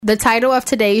The title of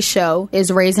today's show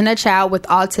is Raising a Child with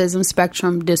Autism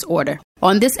Spectrum Disorder.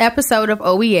 On this episode of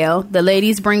OEL, the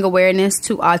ladies bring awareness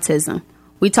to autism.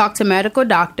 We talk to medical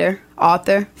doctor,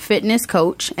 author, fitness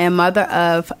coach, and mother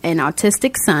of an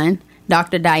autistic son,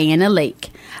 Dr. Diana Lake,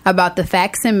 about the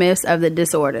facts and myths of the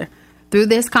disorder. Through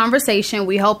this conversation,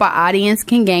 we hope our audience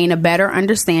can gain a better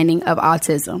understanding of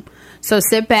autism. So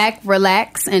sit back,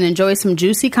 relax, and enjoy some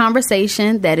juicy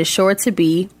conversation that is sure to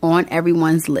be on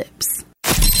everyone's lips.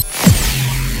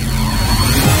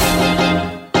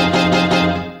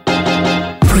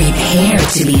 Prepare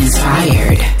to be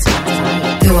inspired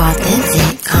through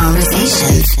authentic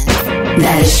conversations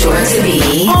that is sure to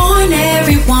be on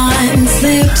everyone's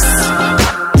lips.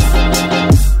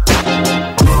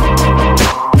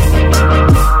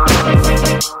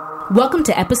 Welcome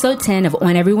to episode 10 of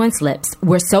On Everyone's Lips.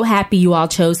 We're so happy you all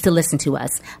chose to listen to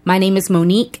us. My name is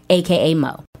Monique, aka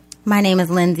Mo. My name is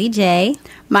Lindsay J.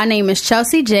 My name is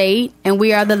Chelsea Jade, and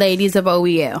we are the ladies of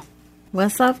OEL.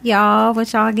 What's up, y'all?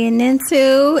 What y'all getting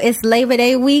into? It's Labor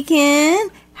Day weekend.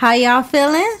 How y'all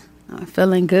feeling? I'm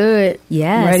feeling good.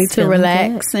 Yes. Ready to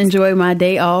relax, enjoy my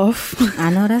day off. I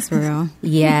know that's real.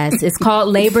 Yes, it's called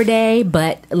Labor Day,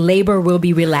 but labor will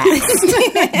be relaxed.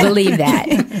 Believe that.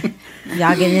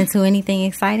 Y'all getting into anything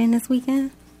exciting this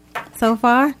weekend so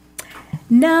far?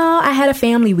 No, I had a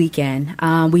family weekend.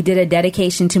 We did a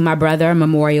dedication to my brother,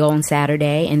 memorial on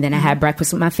Saturday, and then I had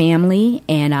breakfast with my family,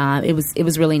 and it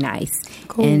was really nice.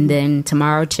 Cool. And then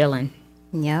tomorrow, chilling.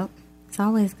 Yep. It's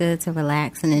always good to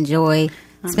relax and enjoy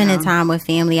spending time with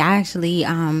family. I actually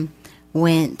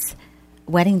went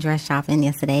wedding dress shopping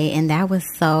yesterday, and that was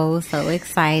so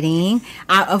exciting.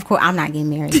 Of course, I'm not getting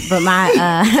married, but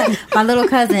my my little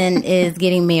cousin is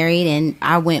getting married, and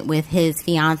I went with his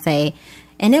fiance,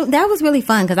 and that was really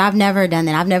fun because I've never done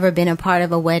that. I've never been a part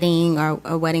of a wedding or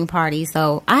a wedding party,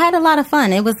 so I had a lot of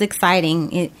fun. It was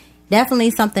exciting. It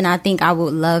definitely something I think I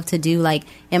would love to do, like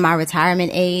in my retirement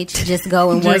age, just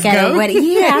go and work at a wedding.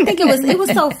 Yeah, I think it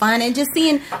was so fun, and just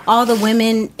seeing all the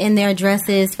women in their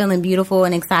dresses, feeling beautiful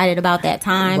and excited about that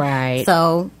time. Right.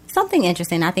 So something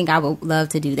interesting. I think I would love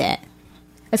to do that.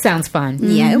 It sounds fun.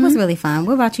 Yeah, it was really fun.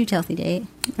 What about you, Chelsea Jade?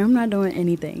 I'm not doing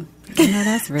anything. I know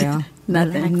that's real.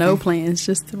 Nothing. Relaxing. No plans.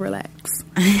 Just to relax.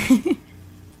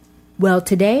 Well,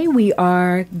 today we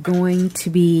are going to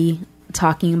be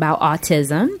talking about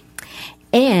autism.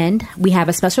 And we have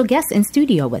a special guest in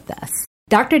studio with us.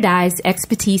 Dr. Dai's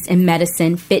expertise in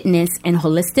medicine, fitness, and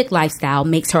holistic lifestyle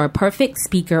makes her a perfect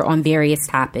speaker on various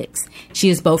topics. She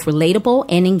is both relatable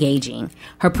and engaging.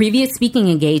 Her previous speaking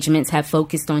engagements have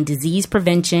focused on disease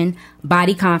prevention,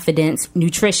 body confidence,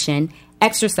 nutrition,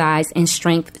 exercise, and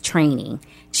strength training.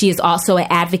 She is also an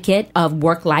advocate of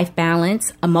work-life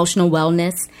balance, emotional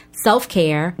wellness,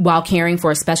 self-care while caring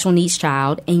for a special needs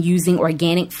child, and using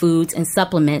organic foods and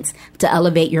supplements to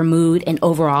elevate your mood and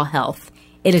overall health.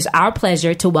 It is our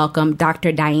pleasure to welcome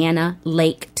Dr. Diana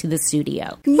Lake to the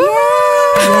studio. Yay!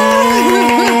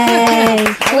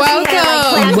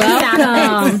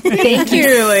 Welcome. Thank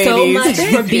you so much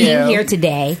for being here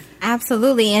today.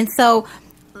 Absolutely. And so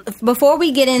before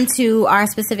we get into our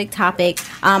specific topic,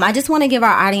 I just want to give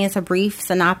our audience a brief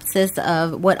synopsis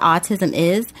of what autism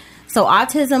is. So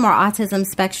autism, or autism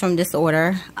spectrum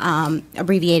disorder,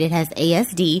 abbreviated as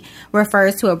ASD,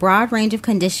 refers to a broad range of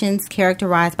conditions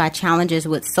characterized by challenges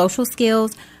with social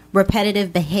skills,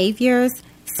 repetitive behaviors,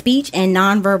 speech and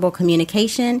nonverbal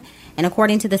communication. And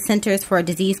according to the Centers for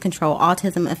Disease Control,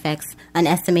 autism affects an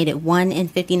estimated 1 in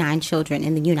 59 children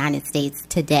in the United States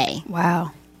today.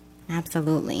 Wow.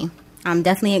 Absolutely. I'm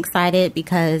definitely excited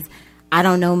because I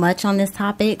don't know much on this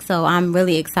topic, so I'm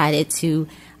really excited to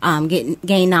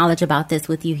gain knowledge about this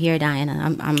with you here,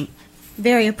 Diana. I'm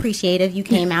very appreciative you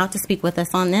came out to speak with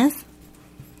us on this.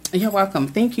 You're welcome.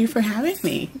 Thank you for having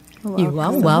me. You're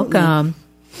welcome.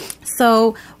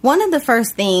 So one of the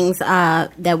first things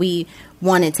that we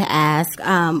wanted to ask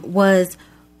was,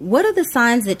 what are the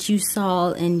signs that you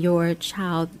saw in your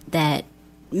child that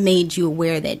made you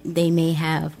aware that they may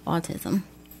have autism?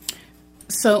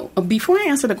 So before I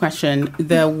answer the question,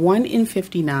 the 1 in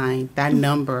 59, that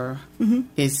number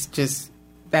is just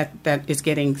that is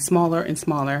getting smaller and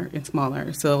smaller and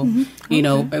smaller. So, you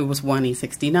know, it was 1 in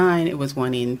 69, it was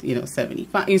 1 in,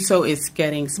 75. So it's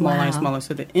getting smaller and smaller.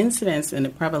 So the incidence and the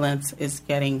prevalence is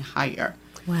getting higher.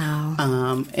 Wow.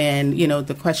 And,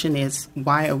 the question is,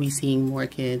 why are we seeing more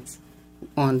kids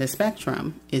on the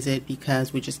spectrum? Is it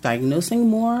because we're just diagnosing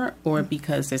more, or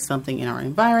because there's something in our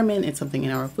environment and something in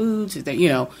our foods? Is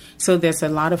that, so there's a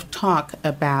lot of talk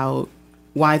about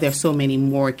why there's so many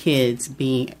more kids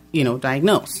being,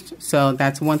 diagnosed. So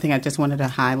that's one thing I just wanted to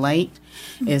highlight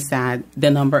is that the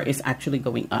number is actually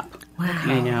going up.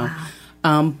 Wow.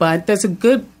 But there's a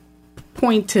good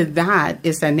point to that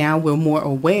is that now we're more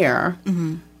aware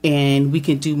and we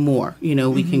can do more.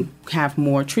 We can have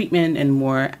more treatment and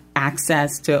more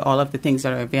access to all of the things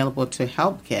that are available to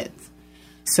help kids.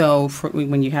 So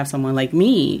when you have someone like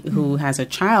me who has a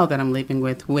child that I'm living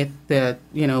with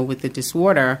the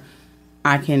disorder,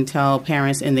 I can tell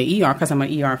parents in the ER, because I'm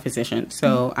an ER physician.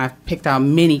 So I've picked out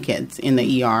many kids in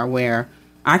the ER where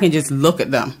I can just look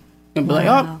at them and be like,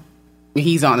 oh,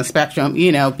 he's on the spectrum,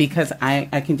 because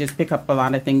I can just pick up a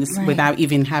lot of things without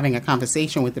even having a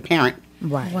conversation with the parent.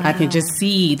 Right. I can just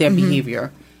see their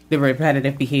behavior, the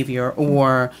repetitive behavior,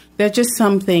 or there are just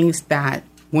some things that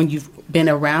when you've been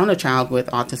around a child with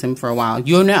autism for a while,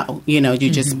 you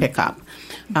just pick up.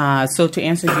 So to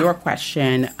answer your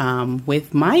question,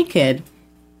 with my kid,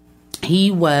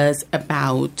 he was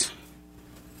about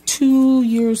 2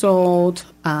 years old,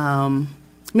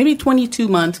 maybe 22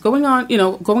 months, going on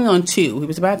 2. He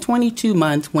was about 22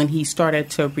 months when he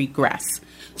started to regress.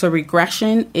 So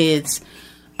regression is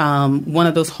one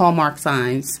of those hallmark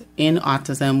signs in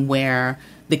autism where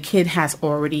the kid has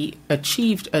already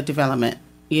achieved a development,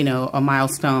 a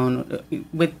milestone.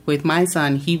 With my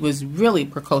son, he was really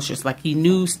precocious. Like he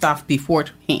knew stuff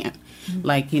beforehand.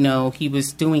 Like, he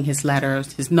was doing his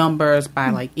letters, his numbers by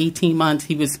like 18 months.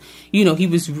 He was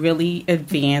really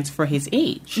advanced for his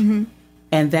age.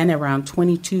 And then around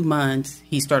 22 months,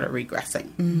 he started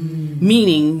regressing.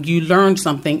 Meaning you learned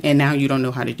something and now you don't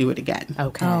know how to do it again.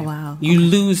 Okay. Oh, wow. You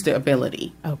lose the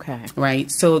ability. Okay.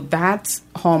 Right? So that's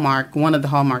one of the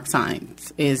hallmark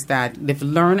signs is that they've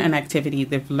learned an activity,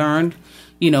 they've learned,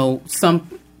 some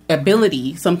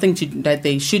ability, something that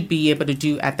they should be able to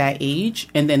do at that age,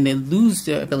 and then they lose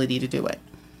the ability to do it.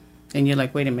 And you're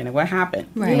like, wait a minute, what happened?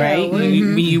 Right?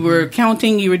 You were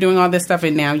counting, you were doing all this stuff,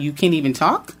 and now you can't even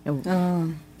talk?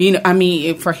 Oh.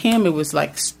 For him, it was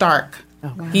like stark.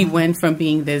 Oh, wow. He went from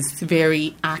being this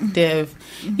very active,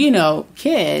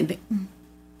 kid,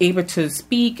 able to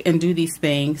speak and do these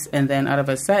things, and then out of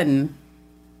a sudden,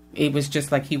 it was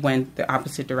just like he went the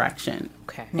opposite direction.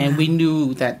 Okay. And we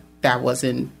knew that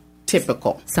wasn't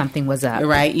typical. Something was up.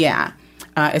 Right, yeah.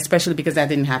 Especially because that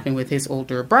didn't happen with his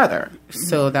older brother.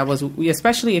 So that was,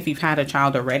 especially if you've had a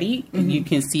child already, you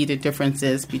can see the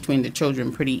differences between the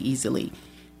children pretty easily.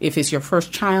 If it's your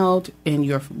first child and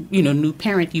you're, new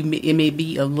parent, it may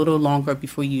be a little longer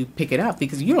before you pick it up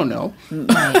because you don't know.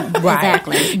 Right.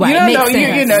 Exactly.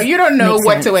 Right. You don't know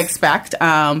what to expect.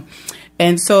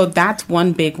 And so that's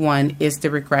one big one is the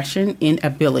regression in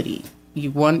ability.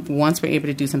 Once we're able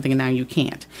to do something and now you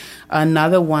can't.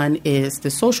 Another one is the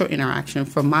social interaction.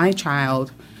 For my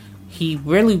child, he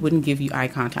really wouldn't give you eye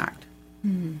contact.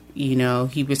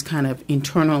 He was kind of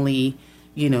internally,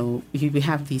 he would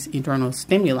have these internal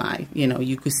stimuli.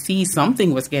 You could see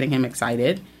something was getting him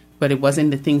excited, but it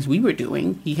wasn't the things we were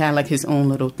doing. He had like his own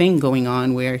little thing going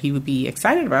on where he would be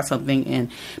excited about something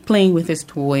and playing with his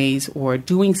toys or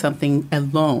doing something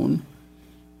alone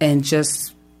and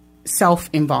just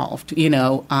self-involved,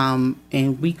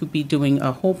 and we could be doing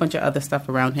a whole bunch of other stuff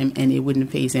around him and it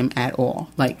wouldn't faze him at all.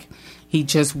 Like he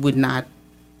just would not,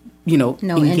 no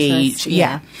engage. Interest,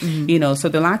 yeah. So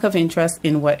the lack of interest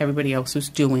in what everybody else was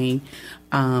doing,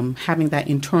 having that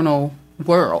internal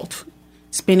world,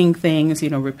 spinning things,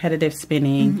 repetitive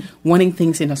spinning, wanting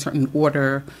things in a certain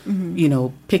order,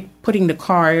 putting the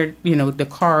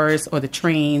cars or the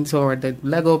trains or the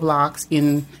Lego blocks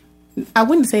in, I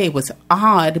wouldn't say it was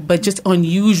odd, but just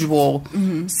unusual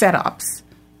setups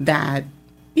that,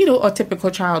 a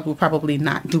typical child would probably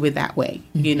not do it that way.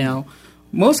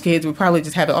 Most kids would probably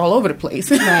just have it all over the place.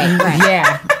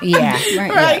 Right. Yeah.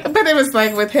 Right. But it was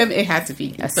like with him, it had to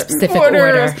be a specific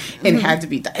order. It had to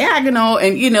be diagonal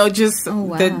and, just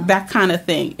wow. that kind of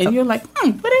thing. And you're like,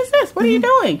 what is this? What are you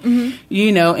doing?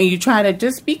 And you try to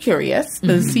just be curious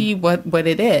and see what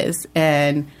it is.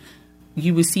 And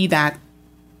you would see that,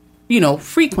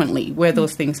 frequently where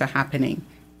those things are happening.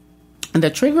 And the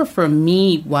trigger for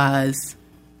me was,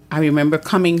 I remember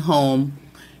coming home,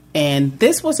 and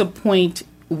this was a point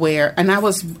where, and I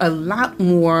was a lot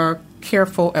more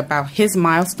careful about his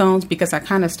milestones because I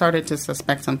kind of started to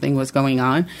suspect something was going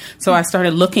on. So I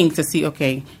started looking to see,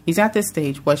 okay, he's at this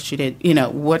stage. What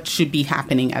should be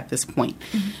happening at this point?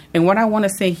 And what I want to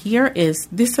say here is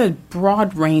this is a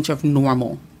broad range of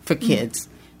normal for kids.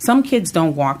 Some kids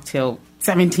don't walk till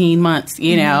 17 months,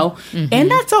 and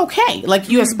that's okay. Like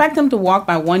you expect them to walk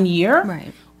by 1 year.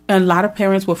 Right. a lot of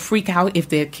parents will freak out if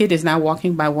their kid is not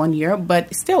walking by 1 year,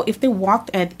 but still, if they walked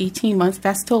at 18 months,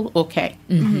 that's still okay.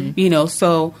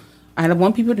 So I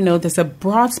want people to know there's a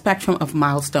broad spectrum of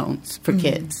milestones for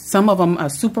kids. Some of them are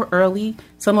super early,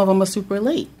 some of them are super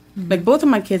late. Like both of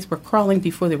my kids were crawling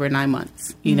before they were 9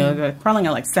 months. They're crawling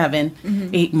at like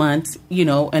 7, 8 months,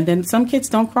 and then some kids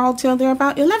don't crawl till they're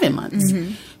about 11 months.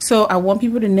 So I want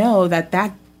people to know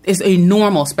that is a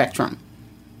normal spectrum.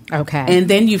 Okay. And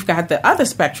then you've got the other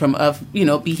spectrum of,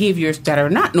 behaviors that are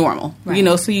not normal,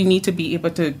 so you need to be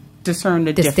able to discern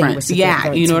the difference.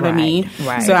 Yeah, you know what I mean?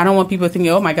 Right. So I don't want people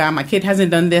thinking, oh my God, my kid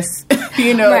hasn't done this,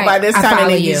 by this time,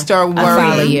 and then you start worrying. I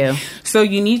follow you. So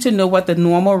you need to know what the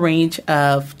normal range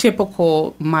of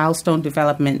typical milestone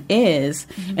development is.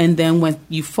 And then when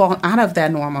you fall out of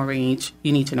that normal range,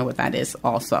 you need to know what that is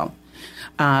also.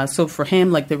 So for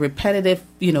him, like the repetitive,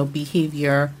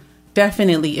 behavior,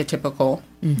 definitely atypical,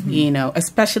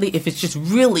 especially if it's just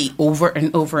really over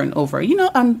and over and over.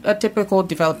 A typical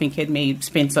developing kid may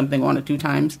spin something 1 or 2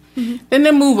 times, then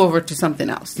they move over to something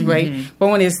else, right? But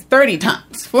when it's 30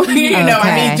 times,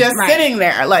 sitting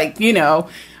there, like,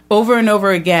 over and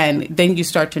over again, then you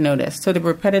start to notice. So the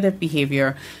repetitive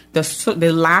behavior,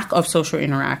 the lack of social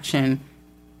interaction,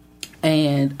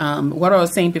 and what I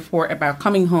was saying before about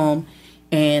coming home,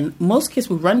 and most kids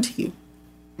will run to you,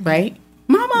 right?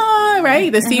 Mama,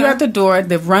 right? They see you at the door.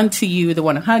 They run to you. They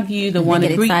want to hug you. They want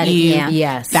to greet you. Yeah.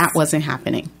 Yes. That wasn't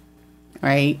happening,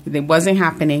 right? It wasn't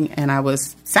happening, and I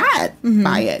was sad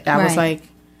by it. I was like,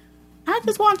 I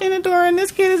just walked in the door, and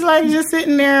this kid is like just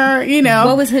sitting there,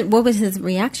 What was his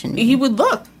reaction? He would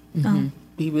look.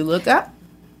 He would look up.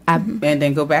 And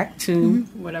then go back to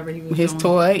whatever he was his doing.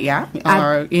 Toy,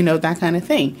 or that kind of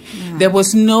thing. Yeah. There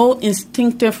was no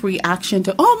instinctive reaction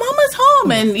to, oh, Mama's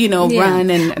home, and run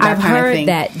and that I've kind heard of thing.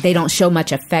 that they don't show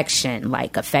much affection.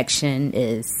 Like affection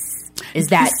is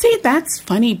that? See, that's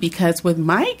funny because with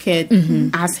my kid,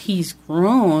 as he's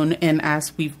grown and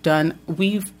as we've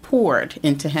poured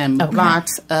into him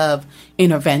lots of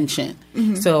intervention.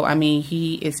 So I mean,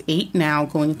 he is 8 now,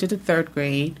 going into the 3rd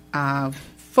grade.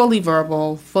 Fully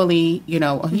verbal, fully,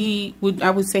 I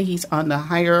would say he's on the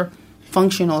higher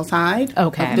functional side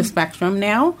of the spectrum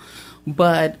now.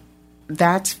 But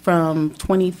that's from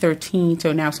 2013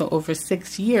 to now. So over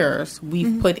 6 years,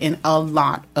 we've put in a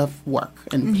lot of work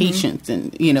and patience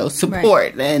and,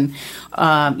 support and,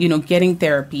 getting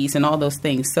therapies and all those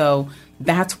things. So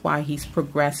that's why he's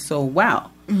progressed so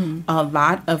well. A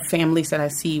lot of families that I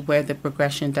see where the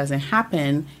progression doesn't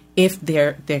happen, if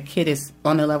their kid is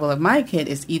on the level of my kid,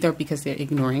 is either because they're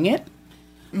ignoring it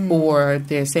or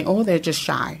they're saying, oh, they're just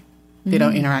shy. They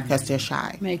don't interact because they're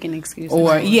shy. Making excuses.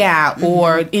 Or,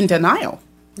 or in denial.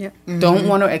 Yep. Don't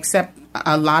want to accept.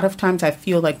 A lot of times I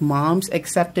feel like moms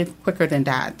accept it quicker than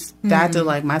dads. Dads are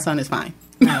like, my son is fine.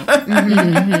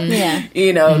 Yeah.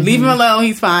 Leave him alone.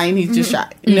 He's fine. He's just shy.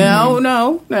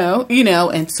 No.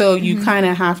 And so you kind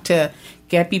of have to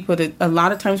get people to, a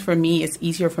lot of times for me, it's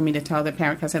easier for me to tell the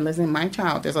parent because I say, listen, my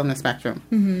child is on the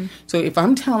spectrum. So if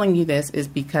I'm telling you this is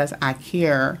because I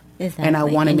care and I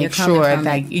want to make sure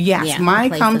that, my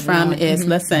come from is,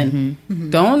 listen,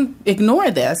 don't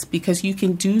ignore this because you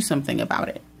can do something about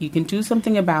it. You can do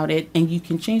something about it and you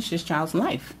can change this child's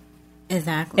life.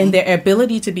 Exactly. And their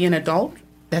ability to be an adult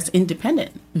that's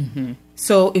independent.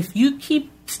 So if you keep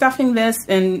stuffing this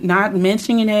and not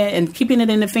mentioning it and keeping it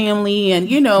in the family, and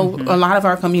a lot of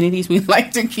our communities, we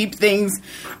like to keep things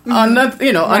on the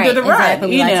under the rug.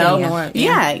 And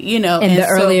the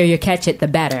earlier you catch it, the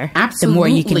better. Absolutely, the more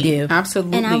you can do.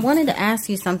 Absolutely. And I wanted to ask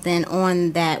you something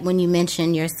on that when you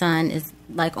mentioned your son is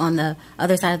like on the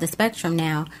other side of the spectrum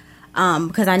now,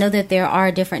 because I know that there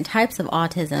are different types of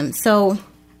autism. So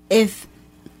if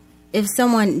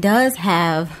someone does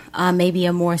have maybe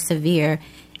a more severe,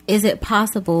 is it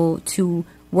possible to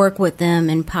work with them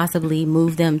and possibly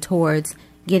move them towards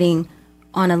getting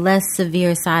on a less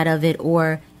severe side of it,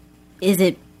 or is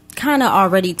it kind of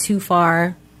already too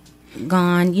far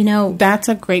gone? That's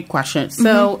a great question.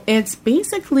 So it's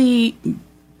basically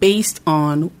based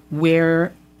on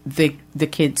where the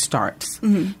kid starts.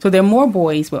 So there are more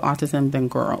boys with autism than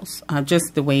girls,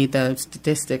 just the way the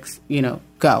statistics,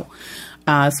 go.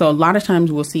 So a lot of times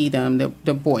we'll see them,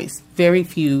 the boys. Very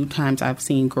few times I've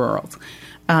seen girls.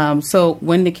 So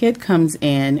when the kid comes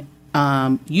in,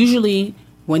 usually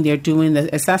when they're doing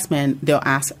the assessment, they'll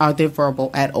ask, are they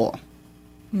verbal at all?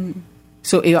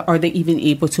 So are they even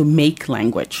able to make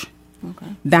language? Okay.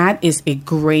 That is a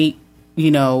great,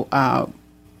 we call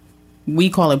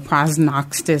it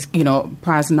prognostic, I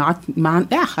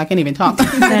can't even talk.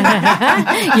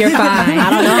 You're fine. I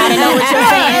don't know how to know what you're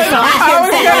saying, so I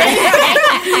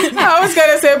I I was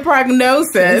going to say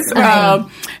prognosis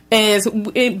is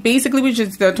it basically, which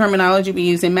is the terminology we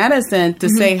use in medicine to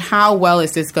say how well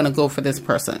is this going to go for this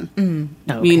person.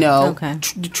 Okay. You know, Okay.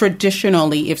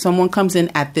 traditionally, if someone comes in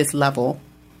at this level,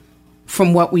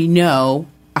 from what we know,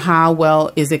 how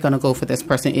well is it going to go for this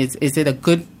person? Is it a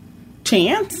good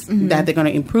chance that they're going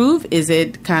to improve? Is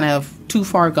it kind of too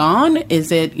far gone?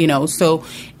 Is it, you know, so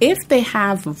if they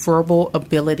have verbal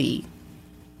ability,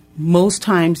 most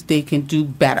times they can do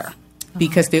better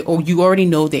because you already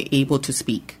know they're able to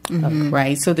speak,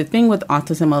 right? So the thing with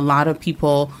autism, a lot of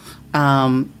people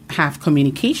have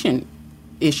communication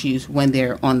issues when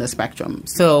they're on the spectrum.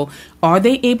 So are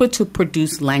they able to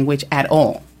produce language at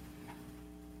all?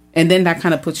 And then that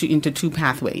kind of puts you into two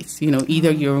pathways. You know, either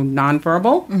you're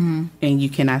nonverbal and you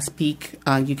cannot speak,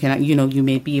 you cannot, you know, you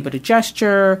may be able to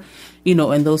gesture, you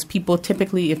know, and those people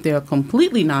typically, if they're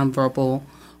completely nonverbal,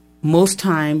 most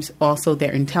times also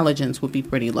their intelligence would be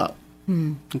pretty low.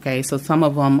 Okay, so some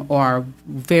of them are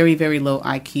very, very low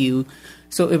IQ.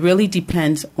 So it really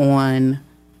depends on,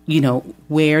 you know,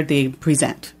 where they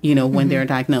present, you know, when they're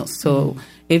diagnosed. So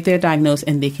if they're diagnosed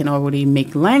and they can already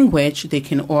make language, they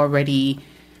can already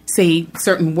say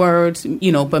certain words,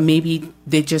 you know, but maybe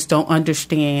they just don't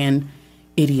understand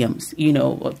idioms, you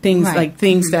know, things like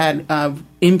things that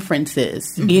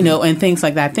inferences, you know, and things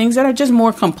like that, things that are just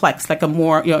more complex, like a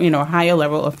more, you know, higher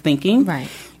level of thinking. Right.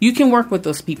 You can work with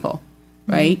those people,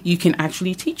 right? You can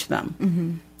actually teach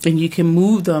them and you can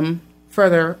move them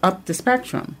further up the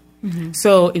spectrum.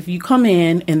 So if you come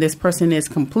in and this person is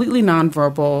completely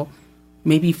nonverbal,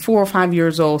 maybe 4 or 5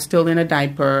 years old, still in a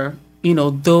diaper, you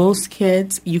know, those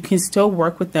kids, you can still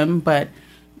work with them, but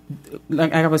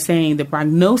like I was saying, the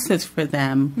prognosis for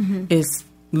them is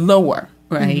lower,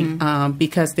 right?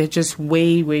 Because they're just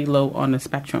way, way low on the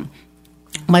spectrum.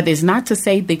 But it's not to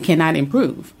say they cannot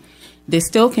improve. They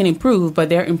still can improve, but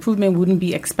their improvement wouldn't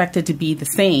be expected to be the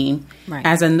same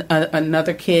as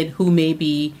another kid who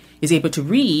maybe is able to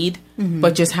read,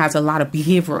 but just has a lot of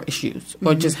behavioral issues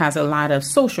or just has a lot of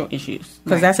social issues.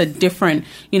 Because that's a different,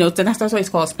 you know, that's why it's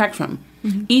called spectrum.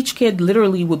 Each kid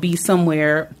literally will be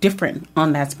somewhere different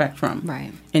on that spectrum.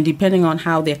 Right. And depending on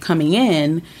how they're coming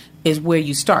in is where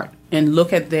you start and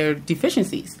look at their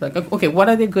deficiencies. Like, okay, what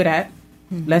are they good at?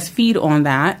 Let's feed on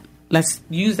that. Let's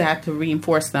use that to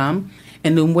reinforce them.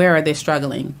 And then where are they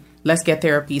struggling? Let's get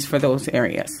therapies for those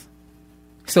areas.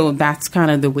 So that's kind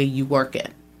of the way you work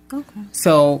it. Okay.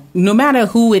 So no matter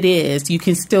who it is, you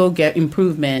can still get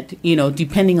improvement, you know,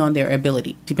 depending on their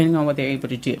ability, depending on what they're able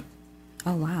to do.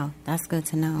 Oh, wow. That's good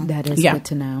to know. That is good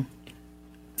to know.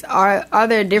 Are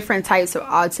there different types of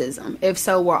autism? If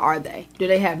so, what are they? Do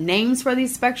they have names for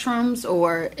these spectrums,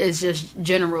 or is just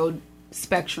general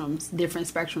spectrums, different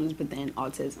spectrums within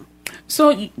autism?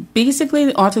 So basically,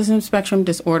 the autism spectrum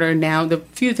disorder, now the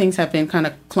few things have been kind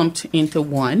of clumped into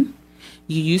one.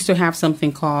 You used to have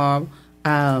something called,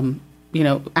 you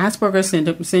know,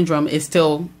 Asperger's syndrome is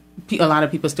still, a lot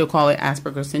of people still call it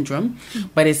Asperger's syndrome,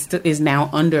 but it is now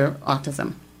under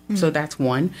autism. So that's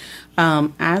one.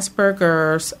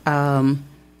 Asperger's,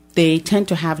 they tend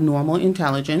to have normal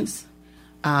intelligence.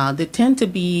 They tend to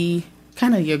be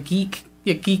kind of your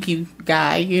geeky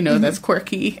guy, you know, that's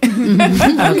quirky.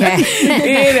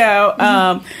 Okay. You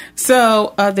know,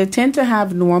 so they tend to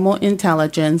have normal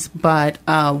intelligence, but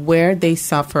where they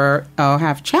suffer or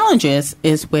have challenges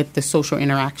is with the social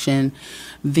interaction,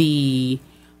 the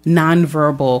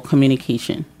nonverbal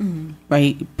communication,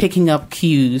 right? Picking up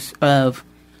cues of,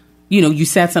 you know, you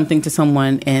said something to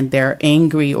someone and they're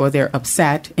angry or they're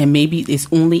upset, and maybe it's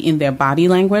only in their body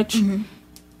language,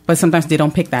 but sometimes they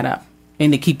don't pick that up.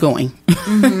 And they keep going,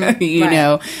 you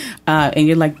know, and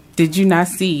you're like, did you not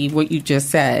see what you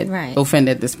just said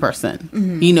offended this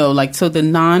person? You know, like, so the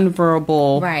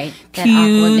nonverbal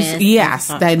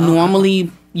cues, that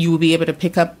normally you will be able to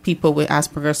pick up. People with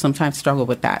Asperger's sometimes struggle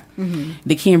with that.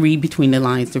 They can't read between the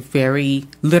lines. They're very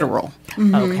literal.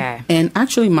 Okay. And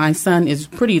actually, my son is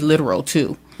pretty literal,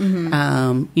 too.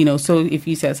 You know, so if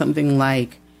you said something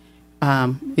like,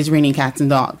 it's raining cats and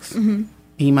dogs.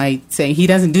 He might say, he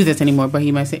doesn't do this anymore, but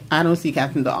he might say, I don't see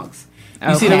cats and dogs.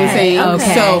 You see what I'm saying?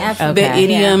 Okay. So the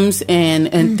idioms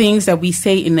and things that we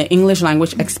say in the English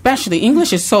language, especially,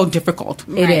 English is so difficult.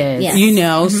 It is. Yes. You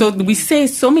know, so we say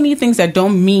so many things that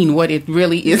don't mean what it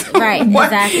really is. Right,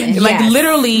 exactly. Like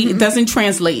literally it doesn't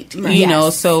translate, you know.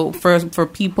 So for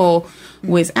people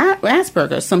with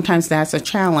Asperger's, sometimes that's a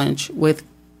challenge with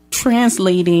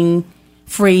translating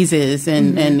phrases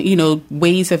and you know,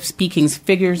 ways of speaking,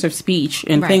 figures of speech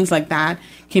and things like that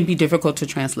can be difficult to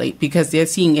translate because they're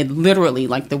seeing it literally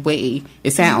like the way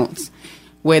it sounds,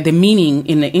 where the meaning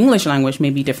in the English language may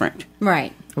be different.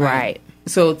 Right.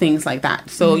 So things like that.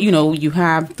 So, you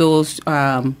have those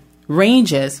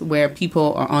ranges where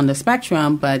people are on the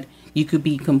spectrum, but you could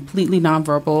be completely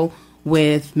nonverbal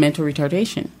with mental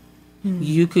retardation.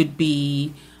 You could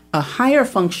be a higher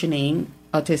functioning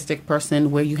autistic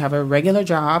person where you have a regular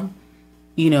job,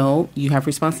 you have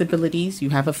responsibilities,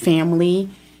 you have a family,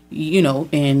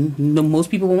 and most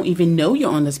people won't even know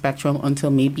you're on the spectrum until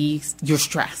maybe you're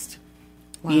stressed.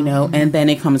 Wow. And then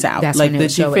it comes out. That's like when the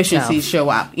itself. deficiencies show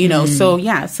up,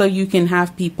 so you can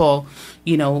have people,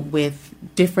 with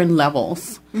different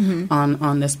levels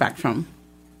on the spectrum.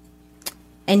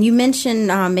 And you mentioned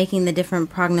making the different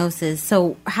prognosis.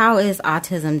 So how is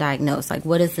autism diagnosed? Like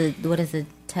what does the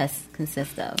test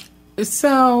consist of?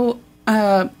 So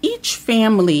each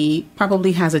family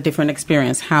probably has a different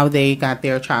experience how they got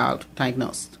their child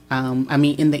diagnosed.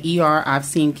 In the ER, I've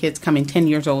seen kids come in 10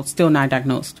 years old, still not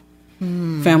diagnosed.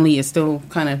 Family is still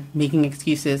kind of making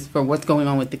excuses for what's going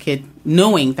on with the kid,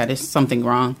 knowing that there's something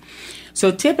wrong.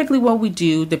 So typically what we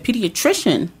do, the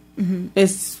pediatrician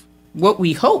is what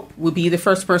we hope would be the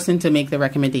first person to make the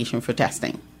recommendation for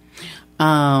testing.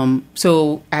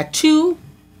 So at 2,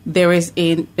 there is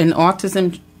an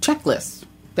autism checklist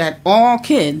that all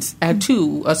kids at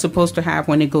 2 are supposed to have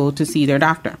when they go to see their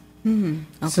doctor. Okay.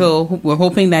 So we're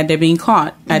hoping that they're being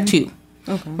caught at 2.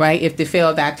 Okay. Right? If they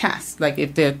fail that test, like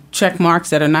if the check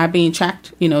marks that are not being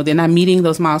checked, they're not meeting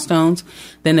those milestones,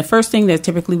 then the first thing that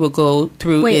typically will go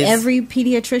through is... Wait, every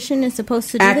pediatrician is supposed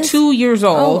to do this? At 2 years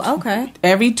old. Oh, okay.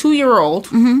 Every 2-year-old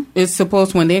is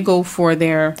supposed, when they go for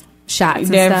their... shots and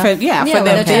stuff? For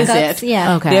their visit,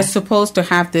 Okay. They're supposed to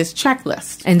have this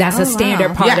checklist. And that's a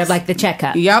standard part of like the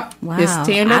checkup. Yep. Wow. The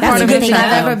standard That's part a of good the thing checkup.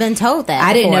 I've ever been told that.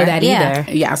 I didn't know before. that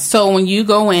either. Yeah. So when you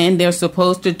go in, they're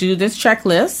supposed to do this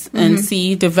checklist and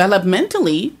see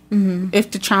developmentally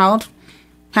if the child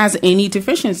has any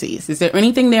deficiencies. Is there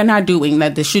anything they're not doing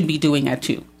that they should be doing at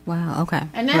 2? Wow. Okay.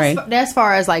 And that's as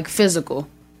far as like physical.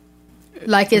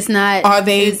 Like it's not. Are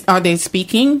they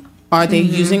speaking? Are they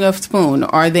using a spoon?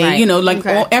 Are they,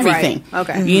 everything? Right.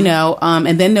 Okay.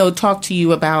 And then they'll talk to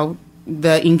you about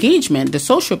the engagement, the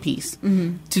social piece.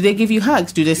 Do they give you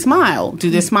hugs? Do they smile?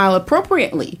 Do they smile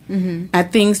appropriately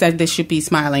at things that they should be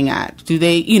smiling at? Do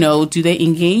they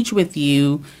engage with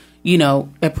you,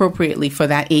 appropriately for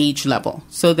that age level?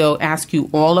 So they'll ask you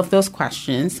all of those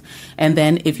questions. And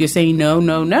then if you're saying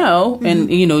no, and,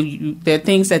 there are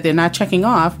things that they're not checking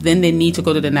off, then they need to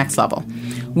go to the next level,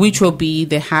 which will be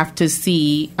they have to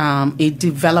see a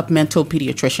developmental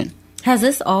pediatrician. Has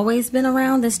this always been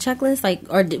around, this checklist?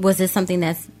 Or was this something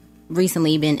that's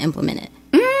recently been implemented?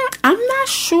 I'm not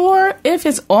sure if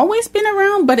it's always been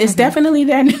around, but it's definitely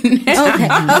there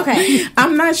now. Okay.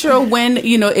 I'm not sure when,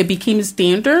 it became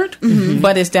standard,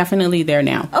 but it's definitely there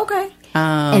now. Okay.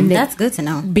 And that's good to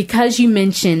know. Because you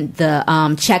mentioned the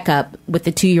checkup with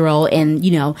the 2-year-old, and,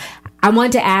 I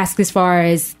wanted to ask as far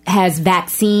as has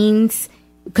vaccines,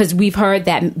 because we've heard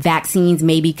that vaccines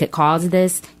maybe could cause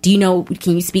this. Can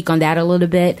you speak on that a little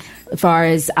bit as far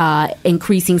as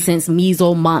increasing since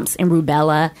measles, mumps, and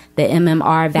rubella, the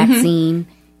MMR vaccine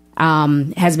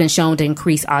has been shown to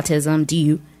increase autism? Do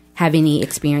you have any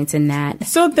experience in that?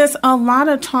 So there's a lot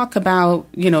of talk about,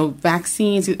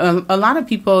 vaccines. A lot of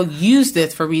people use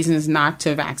this for reasons not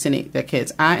to vaccinate their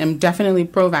kids. I am definitely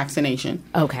pro-vaccination.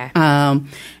 Okay.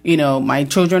 My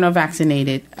children are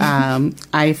vaccinated.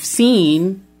 I've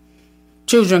seen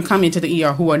children come into the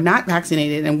ER who are not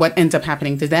vaccinated and what ends up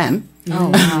happening to them. Oh,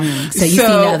 wow. So you've seen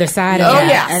the other side of that.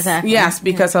 Yes. Exactly. Yes,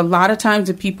 because a lot of times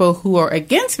the people who are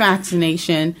against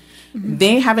vaccination,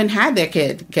 they haven't had their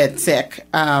kid get sick.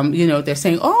 They're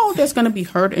saying, there's going to be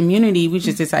herd immunity, which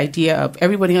is this idea of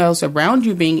everybody else around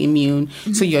you being immune,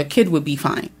 so your kid would be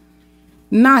fine.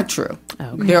 Not true.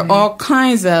 Okay. There are all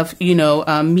kinds of,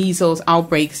 measles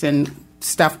outbreaks and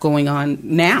stuff going on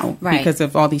now because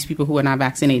of all these people who are not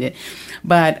vaccinated.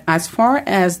 But as far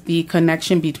as the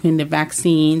connection between the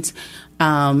vaccines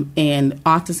and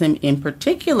autism in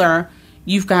particular,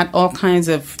 you've got all kinds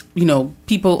of,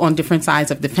 people on different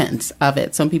sides of the fence of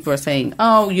it. Some people are saying,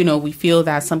 we feel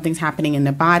that something's happening in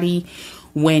the body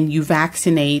when you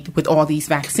vaccinate with all these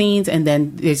vaccines, and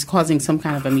then it's causing some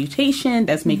kind of a mutation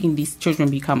that's making these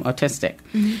children become autistic.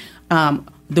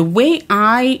 The way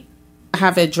I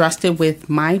have addressed it with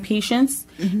my patients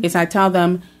is I tell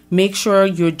them, make sure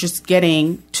you're just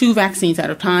getting 2 vaccines at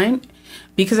a time.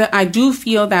 Because I do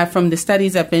feel that from the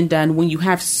studies that have been done, when you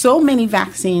have so many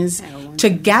vaccines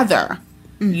together,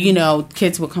 You know,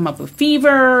 kids will come up with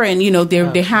fever, and, you know,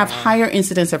 they have higher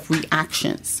incidence of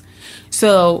reactions.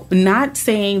 So not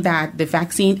saying that the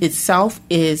vaccine itself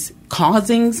is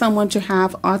causing someone to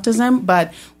have autism,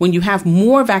 but when you have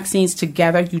more vaccines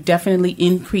together, you definitely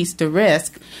increase the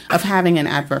risk of having an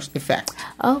adverse effect.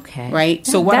 Okay. Right?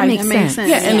 So that makes sense.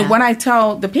 Yeah, and what I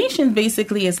tell the patient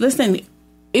basically is, listen,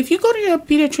 if you go to your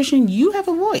pediatrician, you have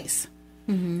a voice.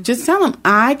 Just tell them,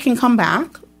 I can come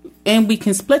back and we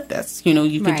can split this. You know,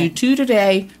 you can do 2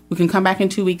 today. We can come back in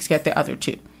 2 weeks, get the other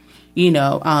 2. You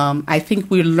know, I think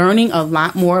we're learning a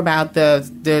lot more about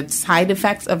the side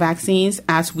effects of vaccines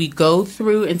as we go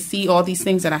through and see all these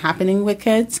things that are happening with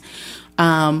kids.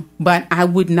 But I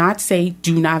would not say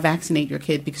do not vaccinate your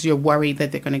kid because you're worried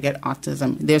that they're going to get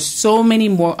autism. There's so many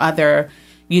more other,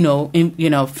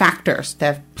 factors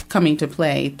that come into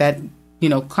play that,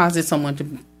 causes someone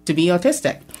to be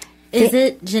autistic. Is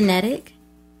it genetic?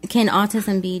 Can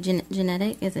autism be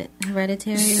genetic? Is it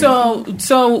hereditary?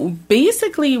 So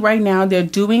basically right now they're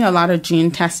doing a lot of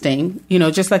gene testing,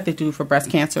 just like they do for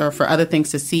breast cancer or for other things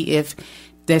to see if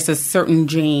there's a certain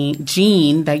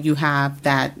gene that you have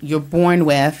that you're born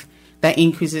with that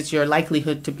increases your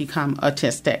likelihood to become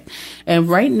autistic. And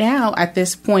right now, at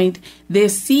this point, they're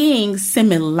seeing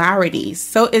similarities.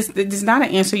 So it's not an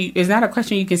answer. It's not a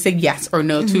question you can say yes or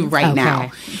no to right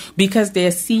now, because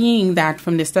they're seeing that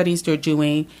from the studies they're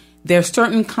doing. There's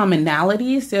certain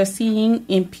commonalities they're seeing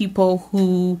in people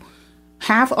who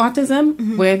have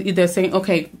autism, where they're saying,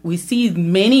 okay, we see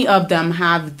many of them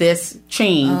have this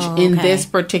change in this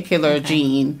particular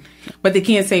gene, but they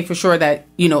can't say for sure that,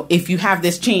 if you have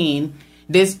this gene,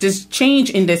 this change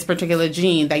in this particular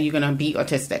gene, that you're going to be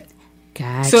autistic.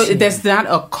 Gotcha. So there's not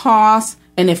a cause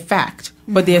and effect,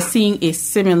 but they're seeing a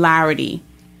similarity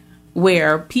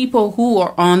where people who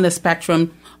are on the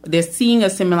spectrum, they're seeing a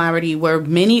similarity where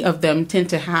many of them tend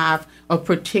to have a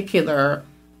particular,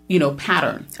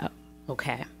 pattern.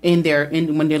 Okay. When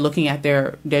they're looking at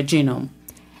their genome,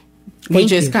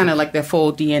 which is kind of like their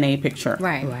full DNA picture.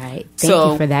 Right. Thank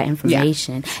you for that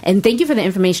information. Yeah. And thank you for the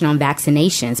information on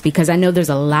vaccinations, because I know there's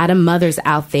a lot of mothers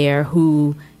out there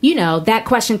who, that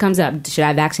question comes up. Should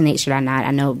I vaccinate? Should I not?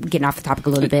 I know, getting off the topic a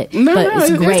little bit, but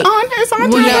it's great. It's on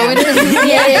topic. No, it is.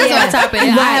 It's on topic. I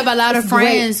have a lot of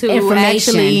friends who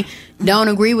actually don't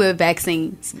agree with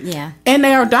vaccines. Yeah. And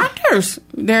they are doctors.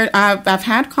 I've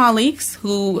had colleagues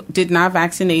who did not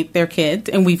vaccinate their kids,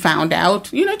 and we found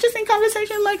out, just in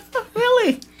conversation, like, oh,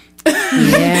 really?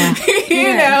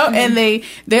 Yeah. And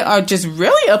they are just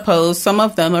really opposed. Some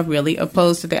of them are really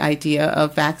opposed to the idea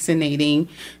of vaccinating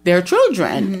their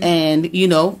children. And,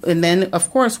 and then, of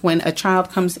course, when a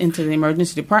child comes into the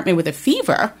emergency department with a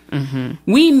fever,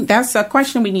 that's a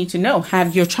question we need to know.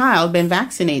 Have your child been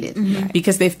vaccinated?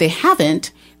 Because if they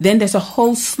haven't, then there's a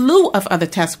whole slew of other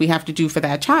tests we have to do for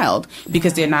that child,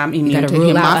 because they're not immune to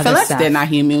Haemophilus. They're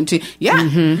not immune to,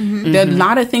 there are a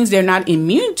lot of things they're not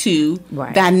immune to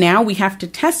that now we have to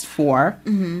test for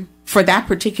that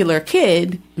particular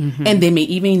kid, and they may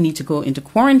even need to go into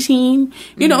quarantine.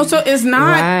 So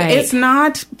it's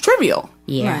not trivial.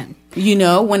 Yeah. Right.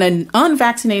 When an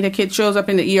unvaccinated kid shows up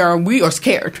in the ER, we are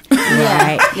scared.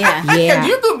 Right. Yeah.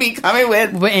 You could be coming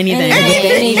with anything.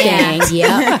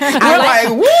 Yeah. We're like,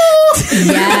 woo!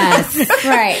 Yes.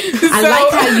 Right. I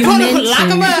like how you mentioned. Lock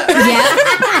them up.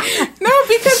 Yeah. No,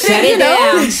 because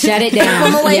Shut it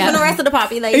down. Come away from the rest of the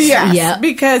population. Yes, Yep.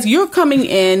 because you're coming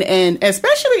in, and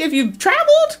especially if you've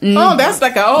traveled, that's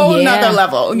like a whole nother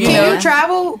level. Can you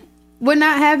travel with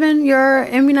not having your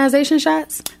immunization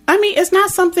shots? I mean, it's not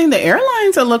something the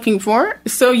airlines are looking for.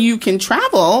 So you can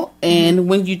travel, and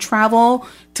when you travel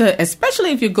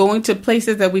especially if you're going to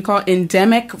places that we call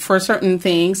endemic for certain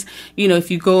things,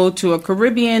 if you go to a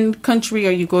Caribbean country,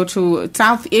 or you go to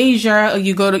South Asia, or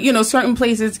you go to, certain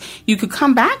places, you could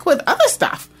come back with other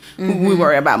stuff. We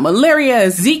worry about malaria,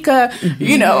 Zika,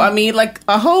 like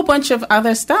a whole bunch of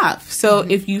other stuff. So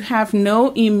if you have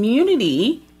no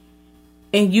immunity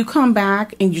and you come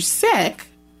back and you're sick,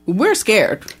 we're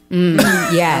scared.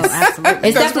 Yes. Absolutely.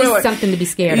 It's definitely something to be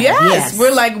scared of. Yes.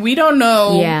 We're like, we don't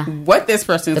know what this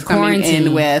person's coming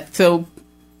in with. So,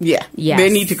 they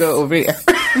need to go over here.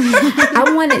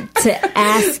 I wanted to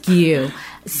ask you,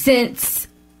 since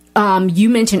you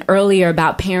mentioned earlier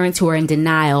about parents who are in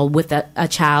denial with a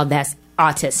child that's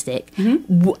autistic,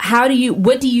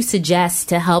 what do you suggest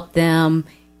to help them,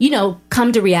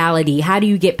 come to reality? How do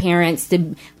you get parents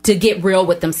to get real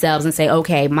with themselves and say,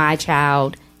 okay, my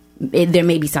child, there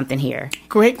may be something here?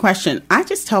 Great question. I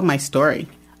just tell my story.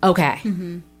 Okay.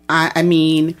 I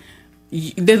mean,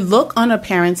 the look on a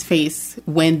parent's face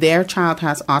when their child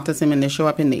has autism and they show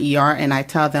up in the ER and I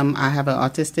tell them I have an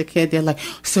autistic kid, they're like,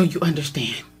 so you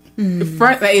understand.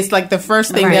 It's like the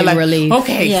first thing they're like, relief.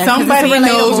 okay, somebody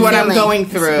knows what I'm going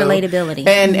through. It's relatability.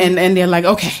 And they're like,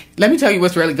 okay, let me tell you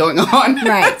what's really going on.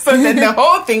 Right. So then the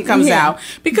whole thing comes out.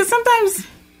 Because sometimes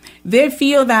they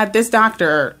feel that this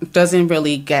doctor doesn't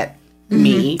really get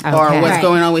me or what's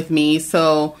going on with me.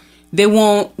 So they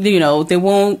won't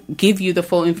give you the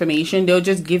full information. They'll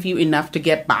just give you enough to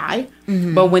get by.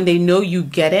 But when they know you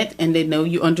get it and they know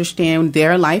you understand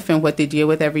their life and what they deal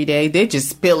with every day, they just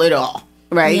spill it all.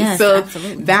 Right. Yes, so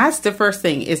absolutely. that's the first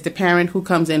thing, is the parent who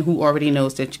comes in who already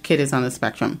knows that your kid is on the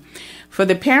spectrum. For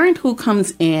the parent who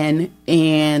comes in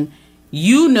and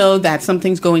you know that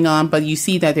something's going on, but you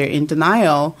see that they're in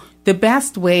denial, the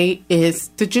best way is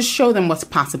to just show them what's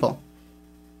possible.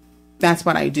 That's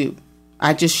what I do.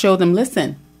 I just show them,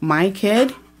 listen, my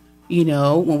kid,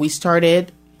 when we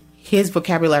started, his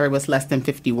vocabulary was less than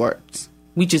 50 words.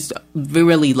 We just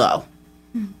really low.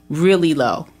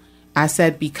 I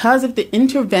said, because of the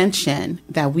intervention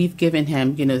that we've given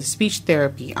him, speech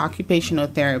therapy, occupational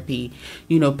therapy,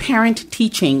 parent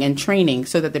teaching and training,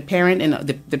 so that the parent and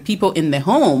the people in the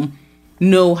home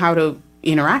know how to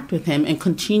interact with him and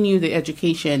continue the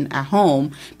education at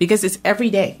home, because it's every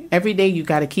day. Every day you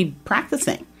got to keep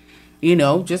practicing.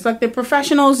 Just like the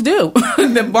professionals do.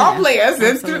 The ball players,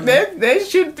 they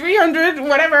shoot 300,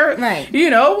 whatever. Right.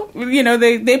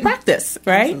 They practice,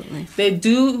 right? Absolutely. They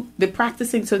do the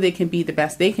practicing so they can be the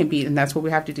best they can be, and that's what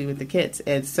we have to do with the kids.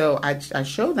 And so I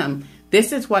show them,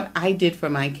 this is what I did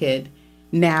for my kid.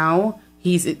 Now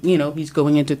he's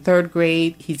going into 3rd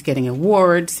grade. He's getting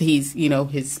awards.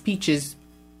 His speech is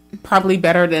probably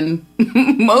better than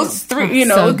most so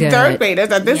 3rd graders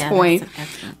at this point.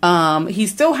 He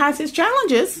still has his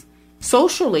challenges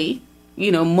socially.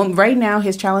 Right now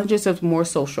his challenges are more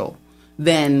social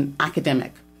than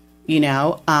academic.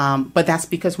 But that's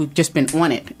because we've just been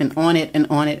on it and on it and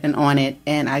on it and on it.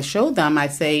 And I show them, I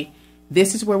say,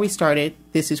 this is where we started.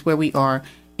 This is where we are.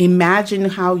 Imagine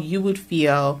how you would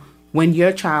feel when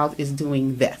your child is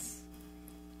doing this.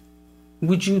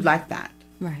 Would you like that?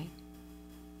 Right.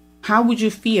 How would you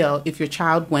feel if your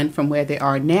child went from where they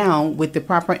are now with the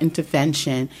proper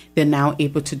intervention? They're now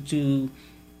able to do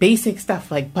basic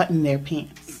stuff like button their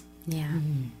pants. Yeah.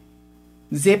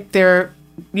 Zip their,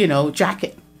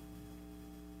 jacket.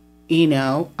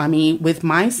 With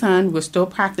my son, we're still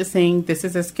practicing. This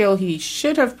is a skill he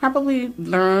should have probably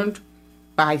learned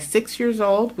by 6 years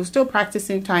old. We're still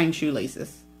practicing tying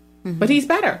shoelaces. But he's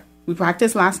better. We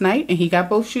practiced last night and he got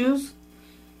both shoes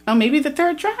on maybe the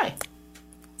 3rd try.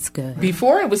 It's good.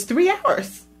 Before it was 3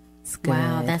 hours. It's good.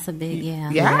 Wow, that's a big,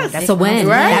 Yes. That's a win.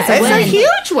 Right. That's a win. It's a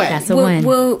huge win. That's a win.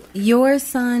 Will your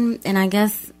son, and I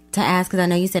guess to ask, because I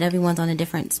know you said everyone's on a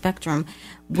different spectrum,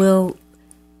 will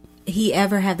he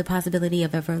ever have the possibility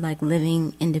of ever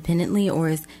living independently, or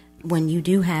is when you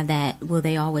do have that, will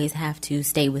they always have to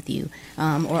stay with you,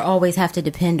 or always have to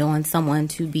depend on someone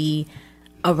to be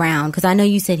around? Because I know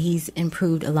you said he's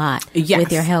improved a lot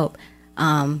with your help.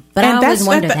 But I always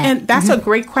wonder that. And that's a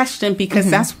great question,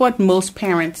 because that's what most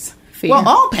parents,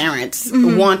 all parents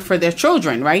want for their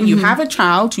children, right? You have a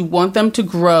child, you want them to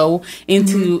grow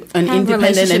into an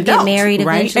independent adult, get married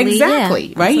right? Eventually. Exactly,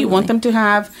 right? Absolutely. You want them to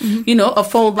have, a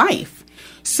full life.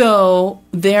 So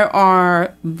there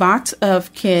are lots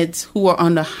of kids who are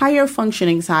on the higher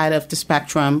functioning side of the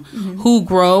spectrum who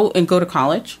grow and go to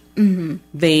college.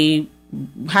 They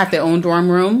have their own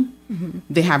dorm room.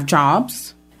 They have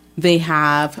jobs. They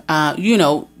have,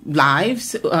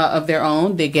 lives of their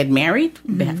own. They get married.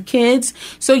 They have kids.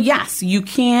 So, yes, you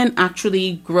can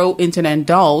actually grow into an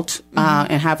adult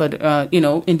and have a,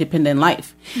 independent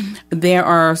life. There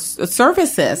are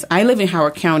services. I live in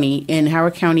Howard County, and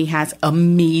Howard County has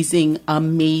amazing,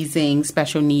 amazing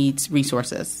special needs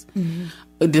resources.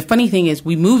 The funny thing is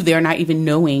we moved there not even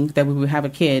knowing that we would have a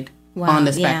kid on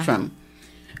the spectrum.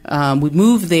 We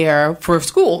moved there for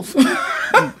schools.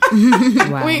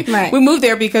 We moved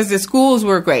there because the schools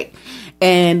were great.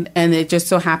 And it just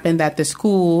so happened that the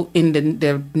school in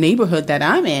the neighborhood that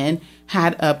I'm in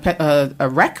had a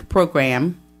rec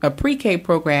program, a pre-K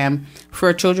program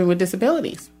for children with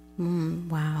disabilities.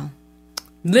 Wow.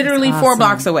 Literally awesome. 4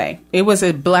 blocks away. It was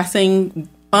a blessing.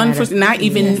 We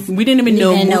didn't even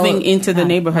know moving into the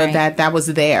neighborhood that was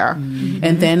there.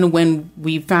 And then when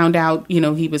we found out,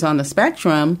 he was on the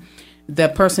spectrum, the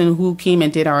person who came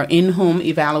and did our in-home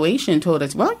evaluation told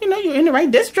us, well, you're in the right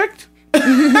district.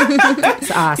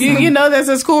 That's awesome. You know, there's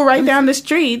a school right down the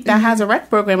street that has a rec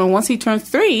program, and once he turns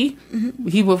 3,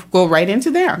 he will go right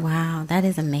into there. Wow, that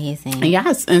is amazing.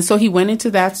 Yes, and so he went into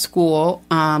that school,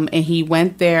 and he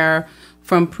went there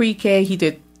from pre-K. He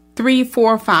did 3,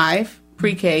 4, 5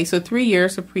 pre-K, so 3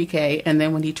 years of pre-K, and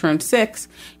then when he turned 6,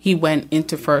 he went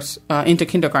into into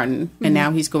kindergarten, and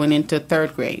now he's going into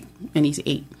 3rd grade, and he's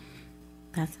 8.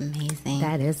 That's amazing.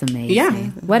 That is amazing. Yeah.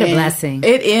 What a blessing.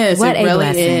 It is. What it a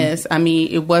really blessing. is. I mean,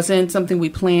 it wasn't something we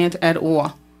planned at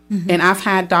all. And I've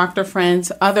had doctor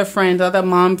friends, other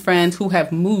mom friends who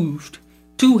have moved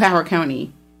to Howard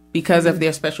County because of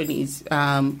their special needs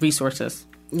resources.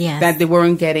 Yes. That they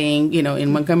weren't getting, you know,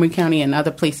 in Montgomery County and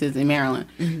other places in Maryland.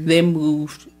 They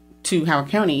moved to Howard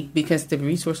County because the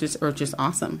resources are just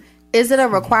awesome. Is it a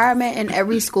requirement in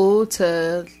every school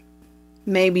to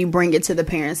maybe bring it to the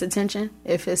parents' attention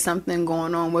if it's something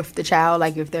going on with the child,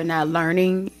 like if they're not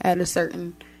learning at a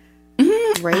certain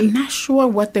rate? I'm not sure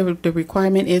what the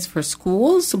requirement is for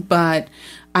schools, but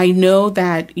I know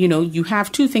that, you know, you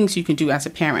have 2 things you can do as a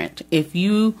parent. If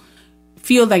you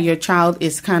feel that your child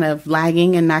is kind of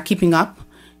lagging and not keeping up,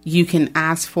 you can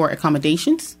ask for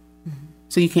accommodations.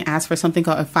 So you can ask for something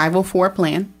called a 504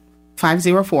 plan,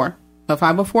 504, a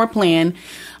 504 plan,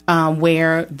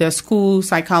 where the school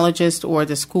psychologist or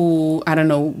the school, I don't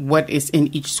know what is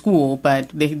in each school,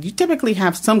 but you typically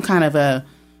have some kind of a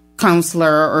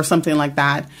counselor or something like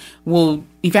that, will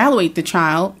evaluate the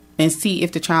child and see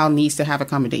if the child needs to have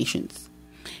accommodations.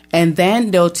 And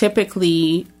then they'll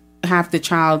typically have the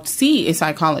child see a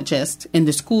psychologist, and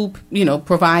the school, you know,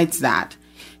 provides that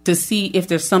to see if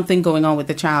there's something going on with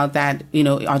the child that, you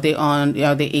know, are they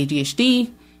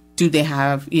ADHD? Do they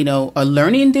have, you know, a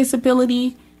learning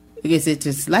disability? Is it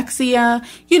dyslexia?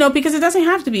 You know, because it doesn't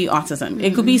have to be autism.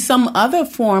 It could be some other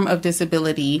form of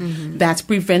disability that's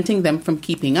preventing them from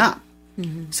keeping up.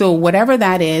 So whatever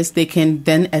that is, they can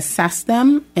then assess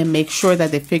them and make sure that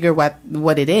they figure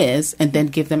what it is, and then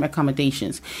give them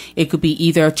accommodations. It could be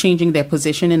either changing their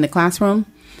position in the classroom,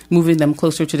 moving them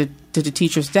closer to the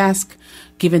teacher's desk,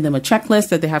 giving them a checklist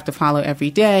that they have to follow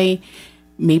every day,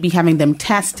 maybe having them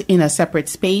test in a separate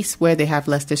space where they have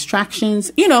less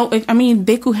distractions. You know, I mean,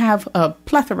 they could have a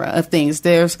plethora of things.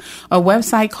 There's a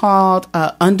website called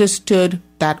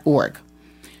understood.org.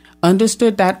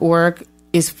 Understood.org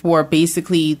is for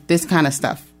basically this kind of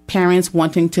stuff. Parents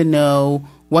wanting to know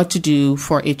what to do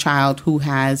for a child who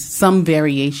has some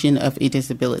variation of a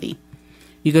disability.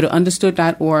 You go to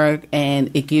understood.org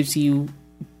and it gives you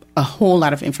a whole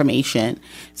lot of information.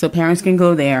 So parents can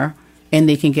go there and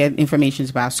they can get information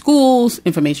about schools,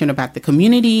 information about the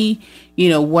community, you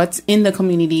know, what's in the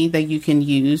community that you can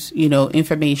use, you know,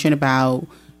 information about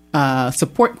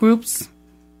support groups,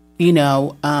 you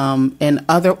know, and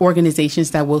other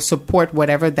organizations that will support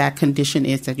whatever that condition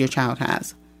is that your child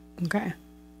has. Okay.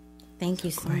 Thank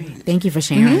you so much. Thank you for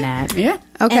sharing that. Yeah.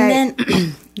 Okay. And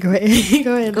then go ahead.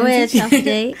 go ahead, Chelsea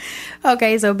Jade.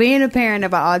 Okay, so being a parent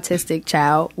of an autistic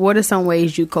child, what are some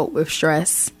ways you cope with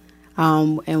stress?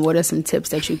 And what are some tips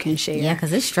that you can share? Yeah,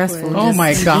 because it's stressful. Oh, just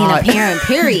my God. being a parent,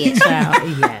 period,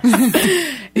 child.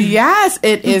 Yes. Yes,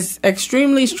 it is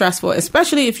extremely stressful,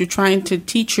 especially if you're trying to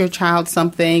teach your child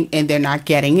something and they're not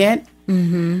getting it.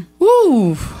 Mm-hmm.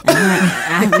 Woo.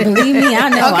 Believe me, I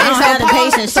know. I don't have the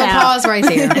patience, So child. pause right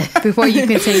there before you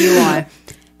continue on.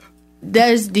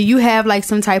 Do you have like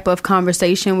some type of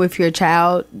conversation with your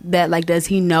child that like, does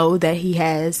he know that he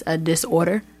has a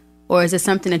disorder, or is it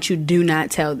something that you do not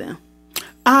tell them?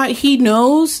 He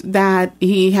knows that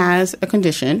he has a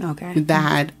condition Okay.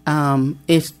 that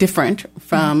is different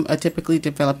from a typically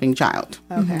developing child.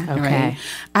 Okay. Okay. Right?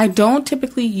 I don't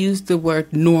typically use the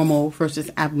word normal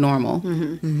versus abnormal.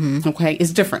 Okay,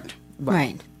 it's different.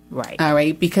 Right. Right. All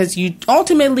right, because you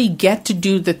ultimately get to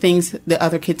do the things the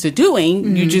other kids are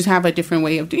doing. You just have a different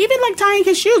way of doing. Even like tying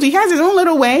his shoes, he has his own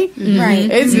little way. Right.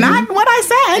 It's not what I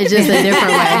said. It's just a different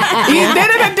way. He did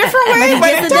it a different way,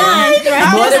 but it tied.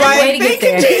 I More was than one like, way to get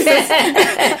thank you, there. Jesus.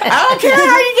 I don't care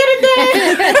how you get it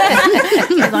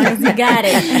there. As long as you got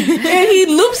it. And he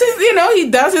loops his, he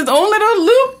does his own little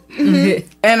loop.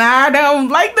 And I don't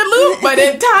like the loop, but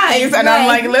it ties. And I'm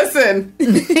like, listen,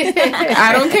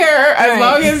 I don't care as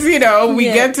long as, we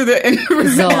get to the end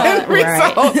result.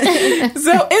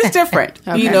 So it's different.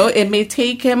 Okay. It may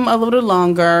take him a little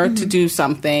longer to do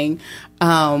something,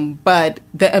 but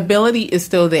the ability is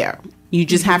still there. You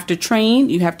just have to train.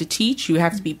 You have to teach. You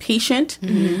have to be patient.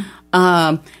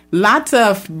 Lots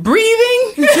of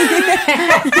breathing.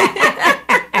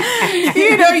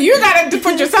 You know, you got to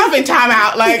put yourself in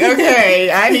timeout. Like,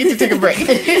 okay, I need to take a break.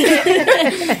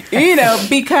 You know,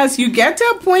 because you get to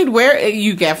a point where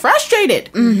you get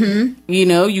frustrated. Mm-hmm. You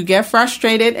know, you get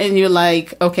frustrated and you're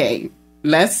like, okay,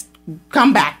 let's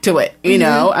come back to it. You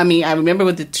know, I mean, I remember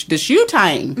with the shoe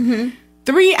tying,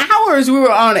 3 hours we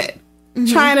were on it,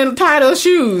 trying to tie those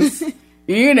shoes.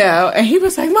 You know, and he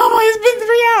was like, Mama, it's been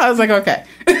 3 hours. I was like, okay,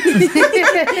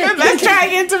 let's try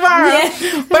again tomorrow.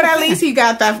 Yeah. But at least he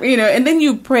got that, you know, and then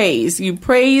you praise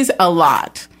a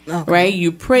lot, right?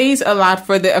 You praise a lot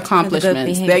for the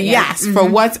accomplishments, for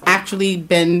what's actually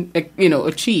been, you know,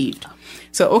 achieved.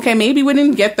 So, okay, maybe we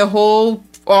didn't get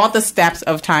all the steps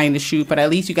of tying the shoe, but at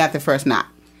least you got the first knot.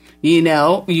 You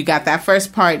know, you got that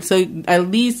first part. So at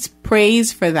least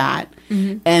praise for that.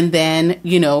 Mm-hmm. And then,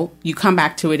 you know, you come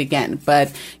back to it again.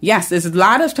 But yes, there's a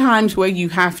lot of times where you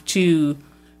have to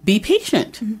be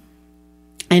patient. Mm-hmm.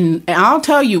 And I'll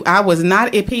tell you, I was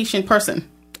not a patient person.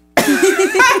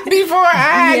 Before I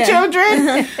had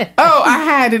children, I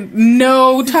had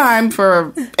no time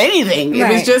for anything. It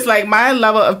was just like my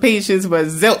level of patience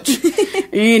was zilch,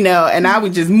 you know, and I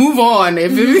would just move on.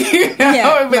 If it,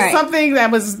 if it's something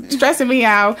that was stressing me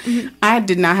out, I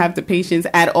did not have the patience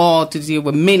at all to deal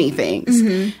with many things.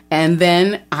 Mm-hmm. And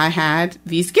then I had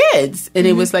these kids, and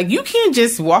it was like, you can't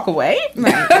just walk away.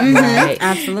 Right.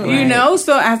 Absolutely. You know,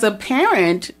 so as a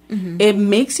parent, it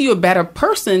makes you a better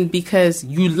person because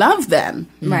you love them.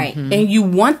 Right. And you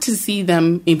want to see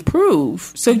them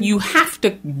improve. So you have to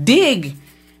dig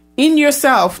in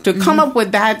yourself to come up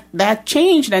with that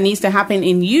change that needs to happen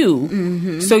in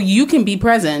you so you can be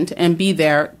present and be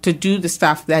there to do the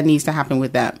stuff that needs to happen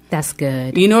with them. That's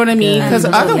good. You know what I mean? Because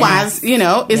otherwise, you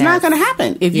know, it's not going to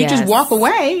happen. If you just walk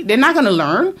away, they're not going to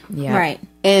learn. Yeah. Right.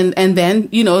 And then,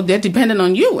 you know, they're dependent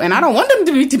on you. And I don't want them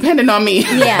to be dependent on me.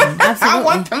 Yeah, absolutely. I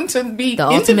want them to be the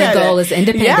ultimate goal is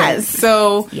independence. Yes.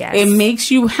 So it makes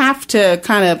you have to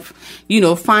kind of, you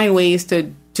know, find ways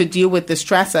to deal with the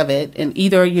stress of it. And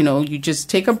either, you know, you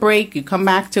just take a break, you come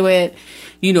back to it.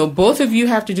 You know, both of you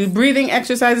have to do breathing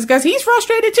exercises because he's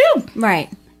frustrated too. Right.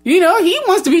 You know, he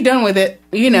wants to be done with it,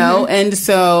 you know, and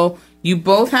so you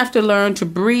both have to learn to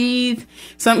breathe.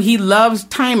 He loves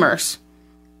timers.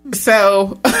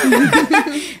 So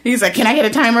he's like, can I get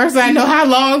a timer so I know how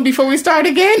long before we start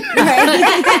again? So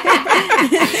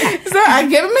I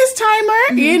give him his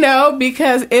timer, you know,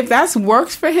 because if that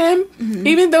works for him,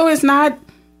 even though it's not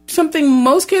something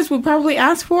most kids would probably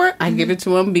ask for, I give it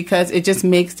to him because it just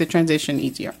makes the transition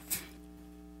easier.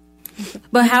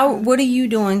 But what are you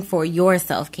doing for your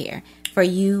self-care? For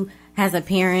you as a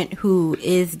parent who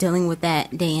is dealing with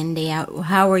that day in, day out,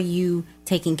 how are you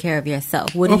taking care of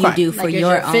yourself? What do you do for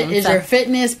your own Is self? your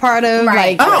fitness part of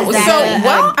that's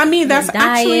diet?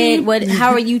 actually...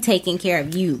 How are you taking care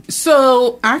of you?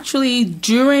 So actually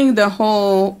during the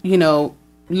whole, you know,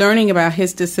 learning about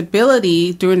his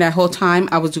disability, during that whole time,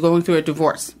 I was going through a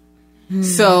divorce.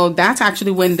 So that's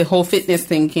actually when the whole fitness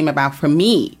thing came about for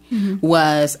me,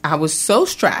 was I was so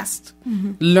stressed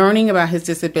learning about his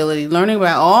disability, learning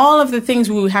about all of the things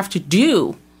we would have to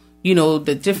do, you know,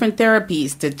 the different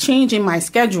therapies, the change in my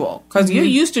schedule. Because you're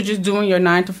used to just doing your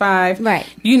 9 to 5, right?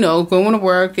 You know, going to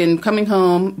work and coming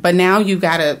home. But now you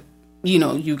got to, you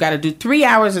know, you got to do 3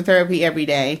 hours of therapy every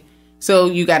day. So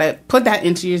you got to put that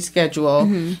into your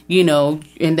schedule, you know.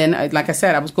 And then, like I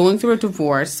said, I was going through a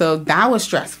divorce. So that was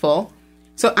stressful.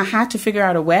 So I had to figure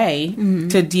out a way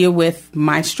to deal with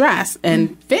my stress.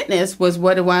 And fitness was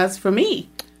what it was for me.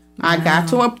 Wow. I got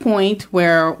to a point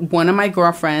where one of my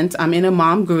girlfriends, I'm in a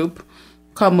mom group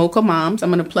called Mocha Moms.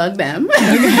 I'm going to plug them.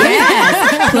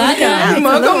 Yes, plug them.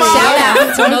 Mocha Moms. Shout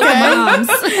out to Mocha Moms.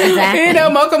 Exactly. You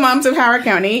know, Mocha Moms of Howard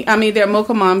County. I mean, there are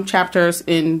Mocha Mom chapters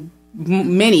in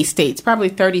many states, probably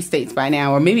 30 states by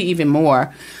now, or maybe even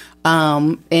more.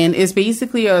 And it's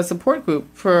basically a support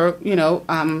group for, you know,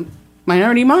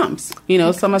 minority moms. You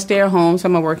know, some are stay-at-home,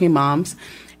 some are working moms.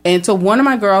 And so one of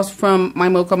my girls from my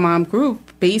Mocha Mom group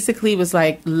basically was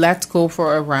like, let's go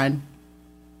for a run.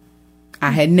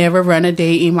 I had never run a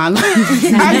day in my life.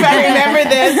 I remember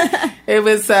this. It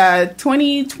was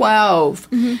 2012.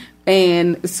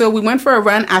 And so we went for a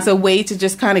run as a way to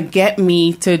just kind of get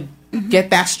me to get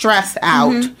that stress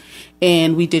out.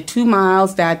 And we did 2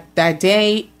 miles that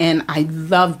day, and I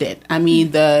loved it. I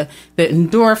mean, the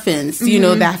endorphins, you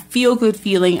know, that feel-good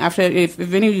feeling after, if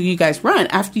any of you guys run,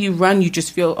 after you run, you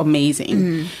just feel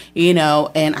amazing, you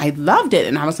know, and I loved it.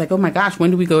 And I was like, oh my gosh,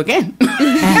 when do we go again?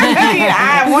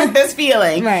 I want this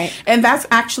feeling. Right. And that's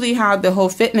actually how the whole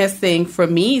fitness thing for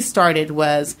me started,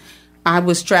 was I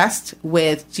was stressed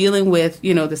with dealing with,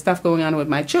 the stuff going on with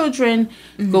my children,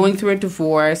 going through a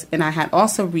divorce, and I had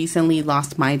also recently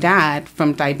lost my dad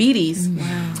from diabetes.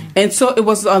 Wow. And so it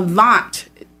was a lot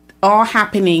all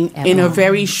happening in a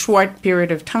very short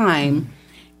period of time,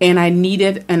 and I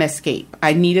needed an escape.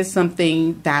 I needed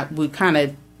something that would kind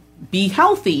of be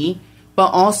healthy, but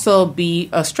also be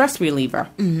a stress reliever.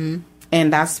 Mm-hmm.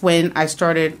 And that's when I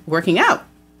started working out.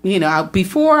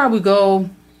 Before I would go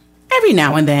every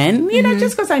now and then,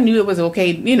 just because I knew it was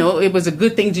okay, it was a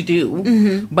good thing to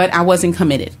do, but I wasn't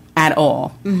committed at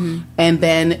all. And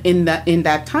then in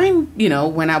that time,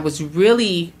 when I was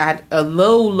really at a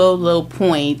low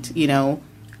point,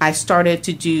 I started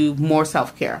to do more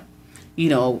self-care.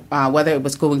 Whether it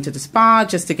was going to the spa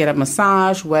just to get a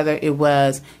massage, whether it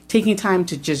was taking time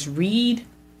to just read,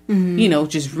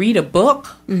 just read a book,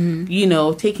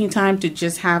 taking time to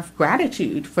just have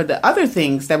gratitude for the other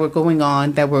things that were going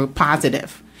on that were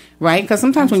positive, right? Because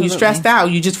sometimes when you're stressed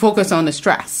out, you just focus on the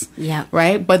stress,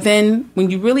 right? But then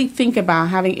when you really think about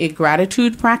having a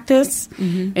gratitude practice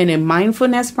and a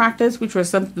mindfulness practice, which were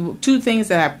two things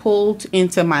that I pulled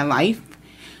into my life,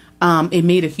 it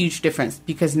made a huge difference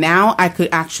because now I could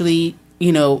actually,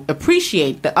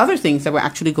 appreciate the other things that were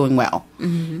actually going well,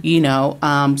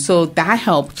 so that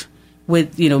helped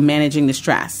with, managing the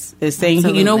stress. Is saying,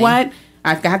 Absolutely. You know what,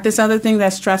 I've got this other thing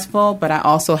that's stressful, but I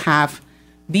also have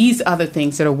these other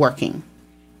things that are working,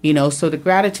 so the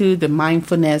gratitude, the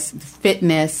mindfulness, the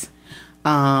fitness,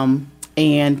 and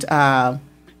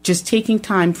just taking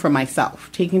time for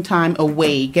myself, taking time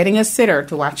away, getting a sitter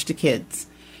to watch the kids,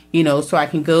 so I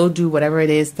can go do whatever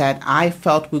it is that I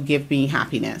felt would give me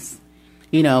happiness,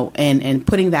 and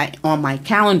putting that on my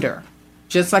calendar,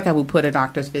 just like I would put a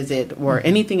doctor's visit or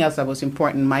anything else that was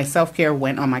important. My self-care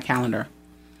went on my calendar.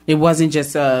 It wasn't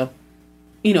just, in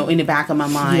the back of my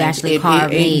mind. You actually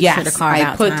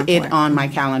I put it on my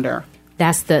calendar.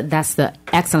 That's the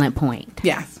excellent point.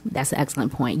 Yes. That's the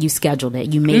excellent point. You scheduled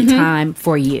it. You made time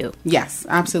for you. Yes,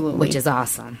 absolutely. Which is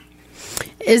awesome.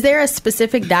 Is there a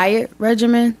specific diet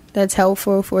regimen that's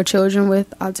helpful for children with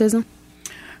autism?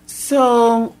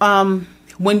 So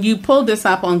when you pull this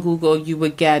up on Google, you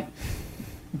would get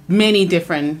many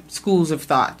different schools of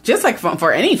thought, just like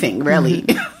for anything, really.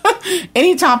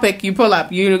 Any topic you pull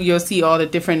up, you'll see all the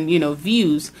different,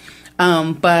 views.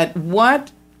 But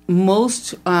what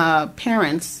most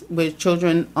parents with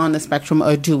children on the spectrum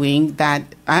are doing that,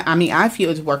 I feel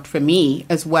it's worked for me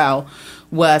as well,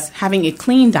 was having a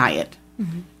clean diet.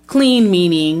 Clean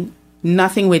meaning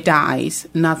nothing with dyes,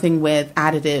 nothing with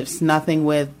additives, nothing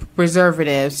with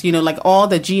preservatives, like all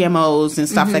the GMOs and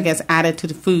stuff that gets added to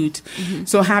the food.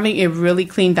 So having a really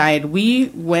clean diet. We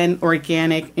went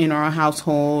organic in our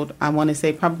household, I want to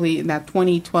say probably in that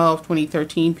 2012,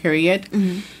 2013 period.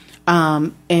 And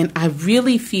I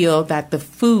really feel that the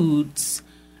foods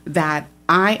that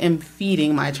I am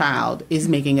feeding my child is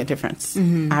making a difference.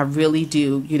 I really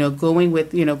do. Going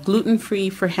with, gluten-free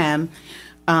for him.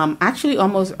 Actually,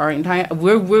 almost our entire,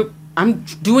 I'm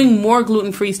doing more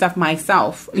gluten-free stuff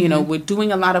myself. We're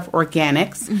doing a lot of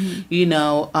organics,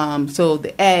 so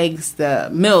the eggs, the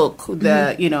milk,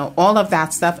 the, all of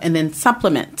that stuff, and then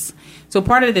supplements. So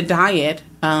part of the diet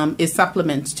is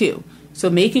supplements too. So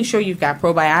making sure you've got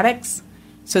probiotics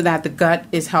so that the gut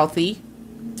is healthy,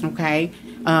 okay?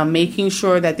 Making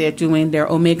sure that they're doing their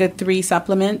omega-3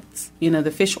 supplements,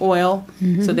 the fish oil.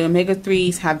 So the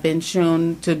omega-3s have been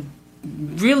shown to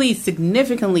really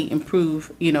significantly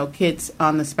improve, kids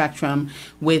on the spectrum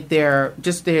with their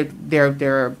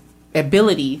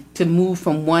ability to move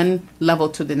from one level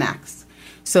to the next.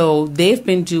 So they've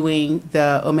been doing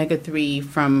the omega-3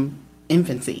 from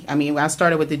infancy. I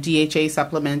started with the DHA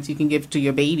supplements you can give to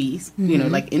your babies,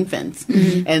 like infants.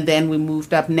 And then we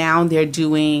moved up. Now they're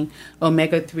doing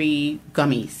omega-3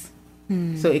 gummies.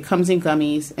 So it comes in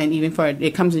gummies, and even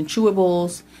it comes in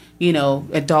chewables.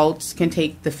 Adults can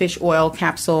take the fish oil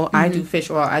capsule. I do fish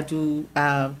oil. I do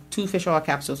 2 fish oil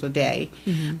capsules a day.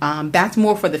 That's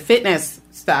more for the fitness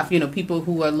stuff. People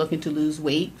who are looking to lose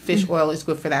weight. Fish oil is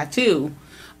good for that too.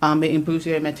 It improves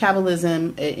your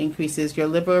metabolism. It increases your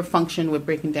liver function with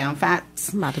breaking down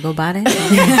fats. I'm about to go buy that.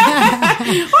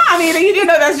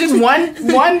 Well, that's just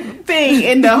one thing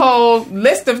in the whole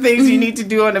list of things you need to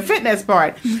do on the fitness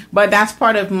part. But that's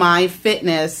part of my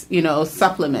fitness,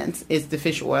 supplements is the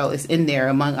fish oil is in there,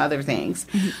 among other things.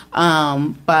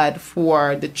 But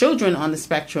for the children on the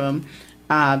spectrum,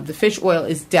 the fish oil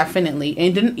is definitely,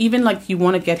 and then even like you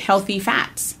want to get healthy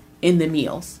fats in the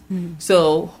meals.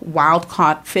 So wild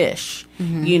caught fish,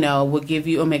 will give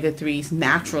you omega-3s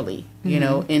naturally,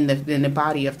 in the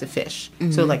body of the fish.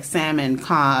 So like salmon,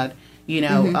 cod,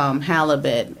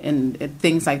 halibut and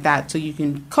things like that. So you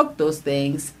can cook those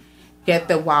things, get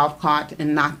the wild caught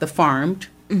and not the farmed,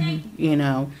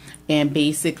 and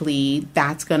basically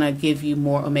that's going to give you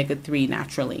more omega-3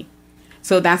 naturally.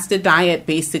 So that's the diet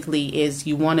basically is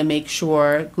you want to make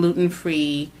sure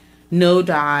gluten-free, no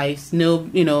dyes,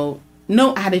 no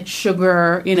added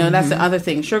sugar, that's the other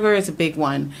thing. Sugar is a big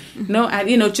one.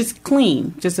 No, just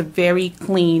clean, just a very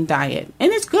clean diet.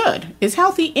 And it's good. It's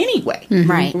healthy anyway.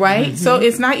 Right. Right? So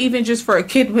it's not even just for a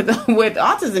kid with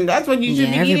autism. That's what you should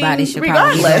be everybody eating should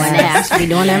regardless. probably be doing that. I should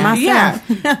be doing that myself.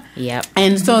 Yeah. Yep.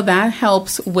 And so that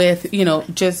helps with,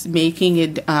 just making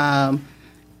it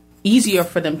easier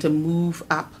for them to move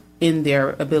up in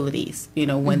their abilities,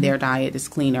 when their diet is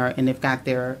cleaner and they've got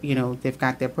their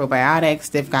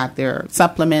probiotics, they've got their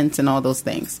supplements and all those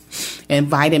things, and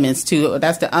vitamins too.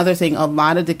 That's the other thing. A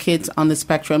lot of the kids on the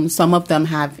spectrum, some of them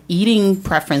have eating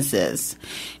preferences,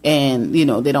 and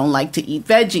they don't like to eat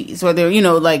veggies, or they're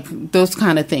like those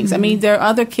kind of things. I mean, there are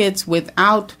other kids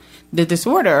without the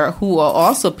disorder who are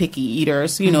also picky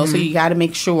eaters, so you got to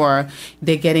make sure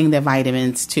they're getting their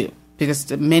vitamins too.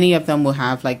 Because many of them will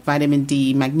have like vitamin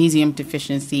D, magnesium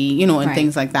deficiency, and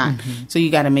things like that. So you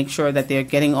got to make sure that they're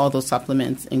getting all those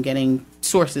supplements and getting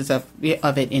sources of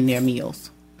it in their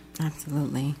meals.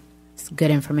 Absolutely. It's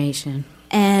good information.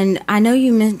 And I know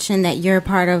you mentioned that you're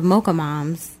part of Mocha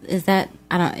Moms. Is that,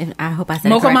 I hope I said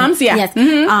Mocha it correctly. Moms, yeah. Yes.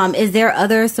 Is there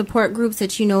other support groups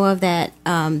that you know of that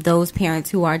those parents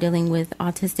who are dealing with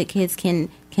autistic kids can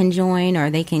join,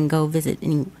 or they can go visit?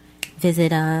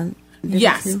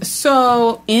 Yes.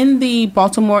 So in the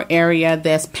Baltimore area,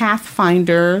 there's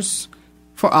Pathfinders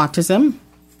for Autism.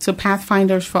 So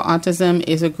Pathfinders for Autism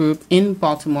is a group in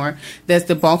Baltimore. There's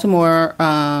the Baltimore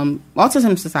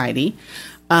Autism Society.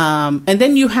 And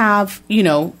then you have,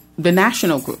 the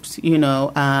national groups,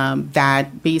 that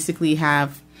basically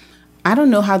have, I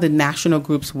don't know how the national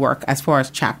groups work as far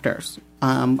as chapters.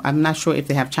 I'm not sure if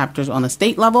they have chapters on the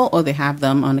state level or they have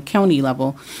them on the county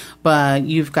level, but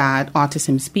you've got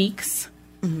Autism Speaks.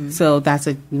 So that's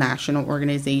a national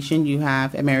organization. You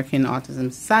have American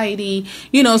Autism Society,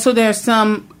 so there's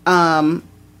some,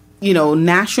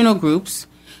 national groups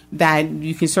that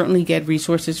you can certainly get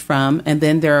resources from. And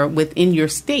then they're within your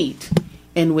state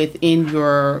and within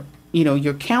your,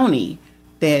 your county,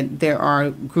 that there are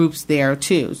groups there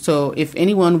too. So if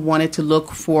anyone wanted to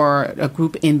look for a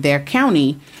group in their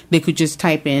county, they could just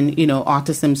type in,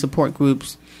 autism support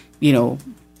groups,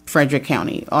 Frederick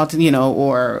County,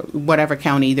 or whatever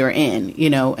county they're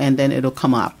in, and then it'll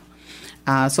come up.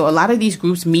 So a lot of these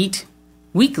groups meet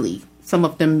weekly. Some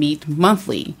of them meet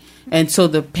monthly. And so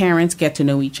the parents get to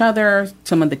know each other.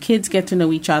 Some of the kids get to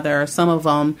know each other. Some of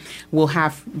them will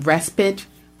have respite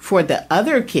for the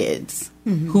other kids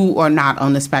who are not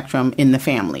on the spectrum in the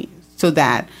family, so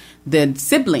that the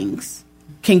siblings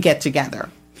can get together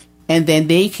and then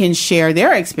they can share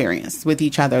their experience with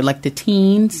each other, like the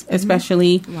teens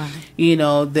especially. Wow.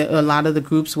 A lot of the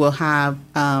groups will have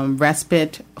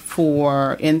respite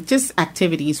for and just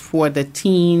activities for the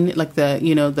teen, like the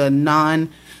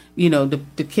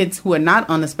the kids who are not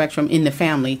on the spectrum in the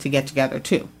family to get together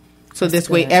too. So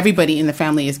this way everybody in the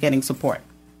family is getting support.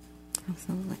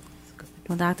 Absolutely.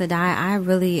 Well, Dr. Dye, I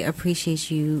really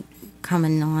appreciate you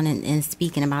coming on and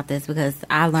speaking about this, because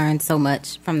I learned so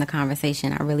much from the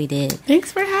conversation. I really did.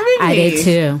 Thanks for having me. I did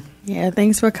too. Yeah,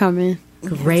 thanks for coming.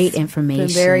 Great information.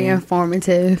 Been very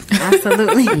informative.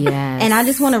 Absolutely. Yes. And I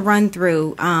just want to run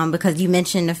through, because you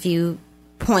mentioned a few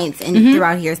points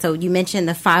throughout here. So you mentioned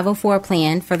the 504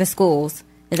 plan for the schools.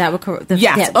 Is that what correct?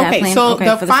 Yes. Okay. So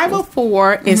the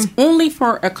 504 is only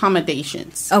for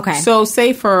accommodations. Okay. So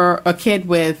say for a kid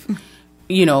with,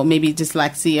 maybe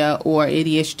dyslexia or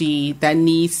ADHD that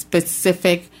needs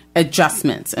specific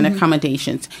adjustments and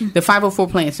accommodations. The 504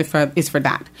 plan is for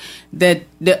that. The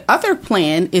other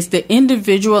plan is the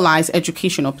individualized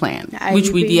educational plan, the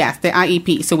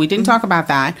IEP. So we didn't talk about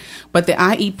that, but the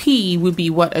IEP would be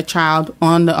what a child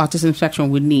on the autism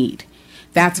spectrum would need.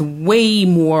 That's way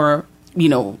more,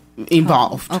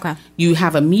 involved. Okay. You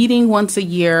have a meeting once a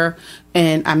year.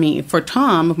 And I mean, for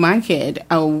Tom, my kid,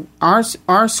 our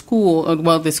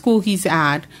school, the school he's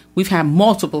at, we've had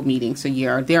multiple meetings a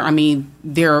year.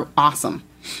 They're awesome.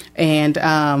 And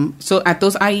so at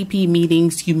those IEP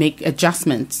meetings, you make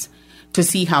adjustments to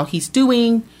see how he's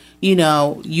doing.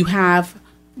 You have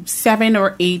 7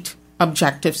 or 8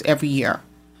 objectives every year.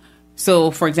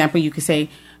 So, for example, you could say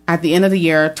at the end of the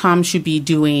year, Tom should be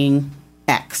doing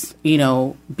X,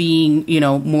 being,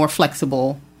 more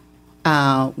flexible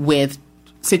with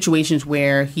situations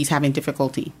where he's having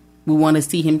difficulty. We want to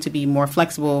see him to be more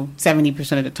flexible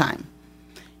 70% of the time.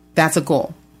 That's a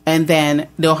goal. And then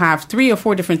they'll have 3 or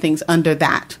 4 different things under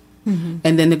that. And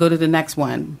then they go to the next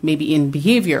one. Maybe in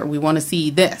behavior, we want to see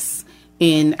this.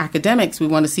 In academics, we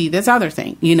want to see this other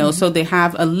thing, so they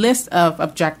have a list of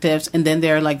objectives, and then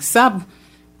they're like sub,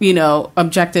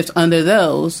 objectives under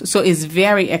those. So it's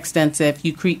very extensive.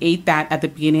 You create that at the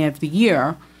beginning of the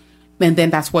year, and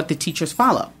then that's what the teachers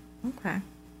follow. Okay.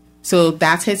 So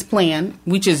that's his plan,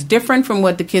 which is different from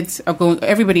what the kids are going,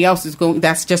 everybody else is going,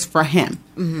 that's just for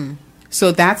him.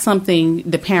 So that's something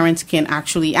the parents can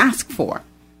actually ask for,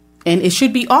 and it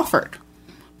should be offered.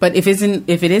 But if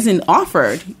it isn't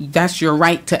offered, that's your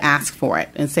right to ask for it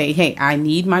and say, hey, I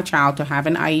need my child to have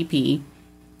an IEP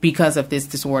because of this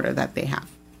disorder that they have.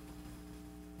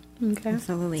 Okay.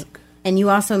 Absolutely. And you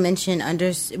also mentioned,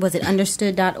 was it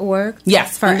understood.org?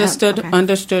 Yes,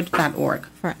 understood.org.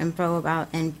 For info about,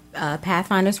 and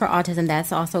Pathfinders for Autism,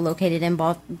 that's also located in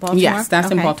Baltimore? Yes, that's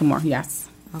in Baltimore, yes.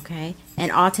 Okay.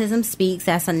 And Autism Speaks,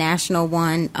 that's a national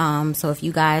one. So if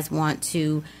you guys want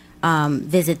to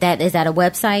visit that, is that a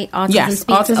website? Yes,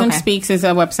 Speaks? Autism Speaks is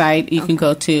a website you can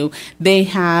go to. They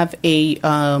have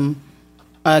a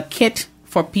kit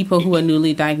for people who are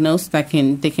newly diagnosed they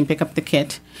can pick up the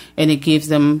kit, and it gives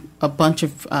them a bunch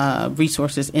of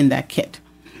resources in that kit.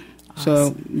 Awesome.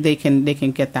 So they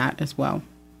can get that as well.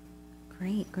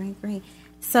 Great.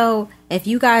 So if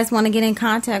you guys want to get in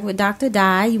contact with Dr.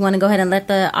 Dye, you want to go ahead and let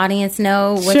the audience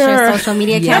know what's your social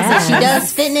media accounts. She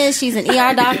does fitness. She's an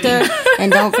ER doctor.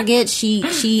 And don't forget,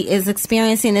 she is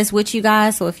experiencing this with you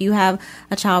guys. So if you have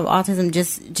a child with autism,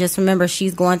 just remember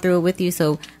she's going through it with you.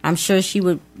 So I'm sure she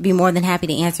would be more than happy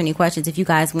to answer any questions if you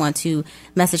guys want to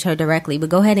message her directly. But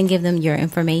go ahead and give them your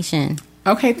information.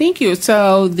 Okay, thank you.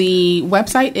 So the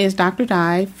website is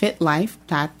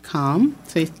drdifitlife.com.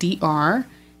 So it's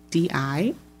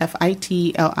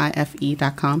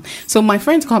DRDIFITLIFE.com. So my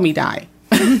friends call me Di.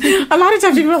 A lot of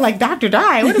times people are like, Dr.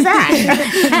 Di, what is that?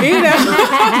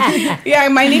 Yeah,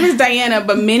 my name is Diana,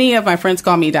 but many of my friends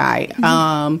call me Di.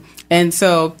 And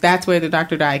so that's where the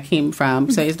Dr. Di came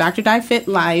from. So it's Dr. Di Fit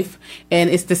Life, and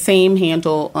it's the same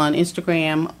handle on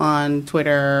Instagram, on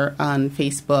Twitter, on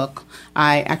Facebook.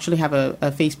 I actually have a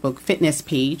Facebook fitness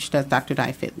page that's Dr.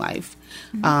 Di Fit Life.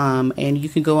 And you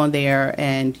can go on there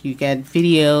and you get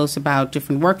videos about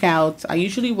different workouts. I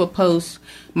usually will post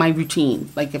my routine.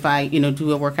 Like if I,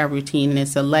 do a workout routine and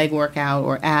it's a leg workout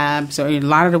or abs, or a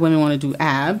lot of the women want to do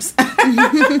abs.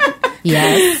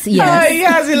 Yes.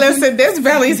 Yes, listen, this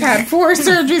belly's had 4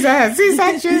 surgeries. I had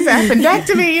C-sections,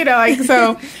 appendectomy,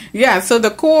 so the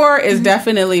core is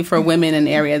definitely for women an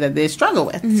area that they struggle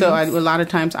with. So a lot of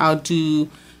times I'll do,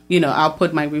 I'll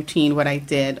put my routine, what I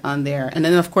did on there. And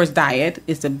then, of course, diet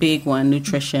is a big one,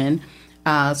 nutrition.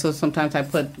 So sometimes I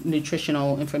put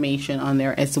nutritional information on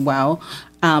there as well.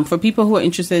 For people who are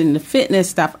interested in the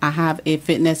fitness stuff, I have a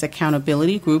fitness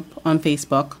accountability group on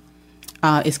Facebook.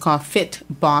 It's called Fit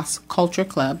Boss Culture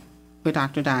Club with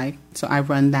Dr. Di. So I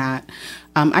run that.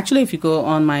 Actually, if you go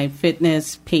on my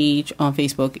fitness page on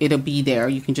Facebook, it'll be there.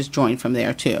 You can just join from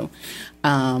there too.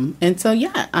 And so,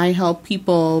 I help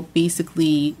people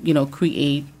basically,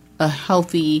 create a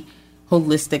healthy,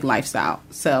 holistic lifestyle.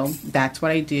 So that's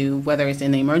what I do, whether it's in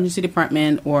the emergency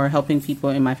department or helping people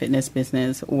in my fitness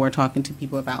business or talking to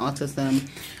people about autism.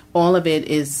 All of it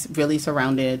is really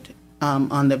surrounded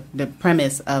on the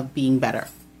premise of being better,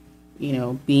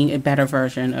 being a better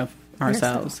version of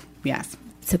ourselves. Yes.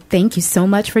 So thank you so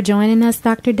much for joining us,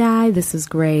 Dr. Di. This was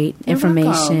great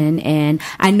information. And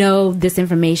I know this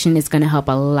information is going to help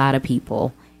a lot of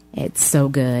people. It's so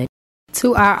good.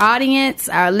 To our audience,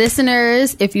 our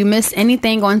listeners, if you missed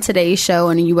anything on today's show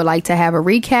and you would like to have a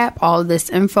recap, all of this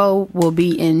info will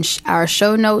be in our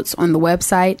show notes on the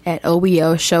website at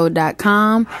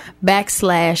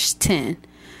oelshow.com/10.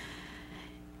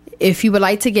 If you would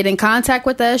like to get in contact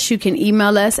with us, you can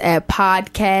email us at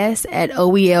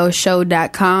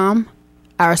podcast@oelshow.com.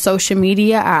 Our social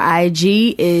media, our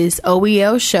IG is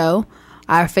OEL Show.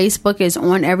 Our Facebook is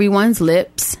On Everyone's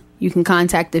Lips. You can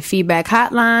contact the feedback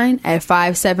hotline at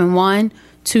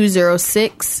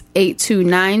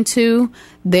 571-206-8292.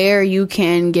 There you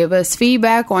can give us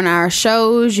feedback on our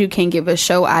shows. You can give us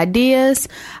show ideas.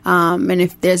 And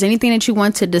if there's anything that you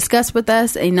want to discuss with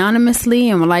us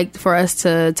anonymously and would like for us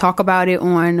to talk about it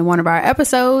on one of our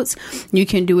episodes, you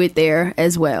can do it there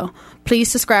as well.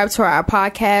 Please subscribe to our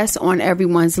podcast On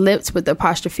Everyone's Lips with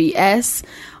apostrophe S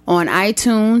on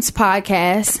iTunes,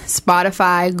 Podcasts,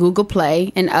 Spotify, Google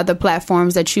Play, and other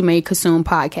platforms that you may consume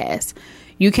podcasts.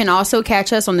 You can also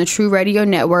catch us on the True Radio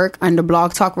Network under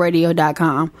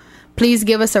blogtalkradio.com. Please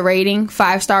give us a rating.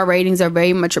 5-star ratings are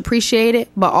very much appreciated,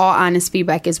 but all honest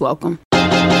feedback is welcome.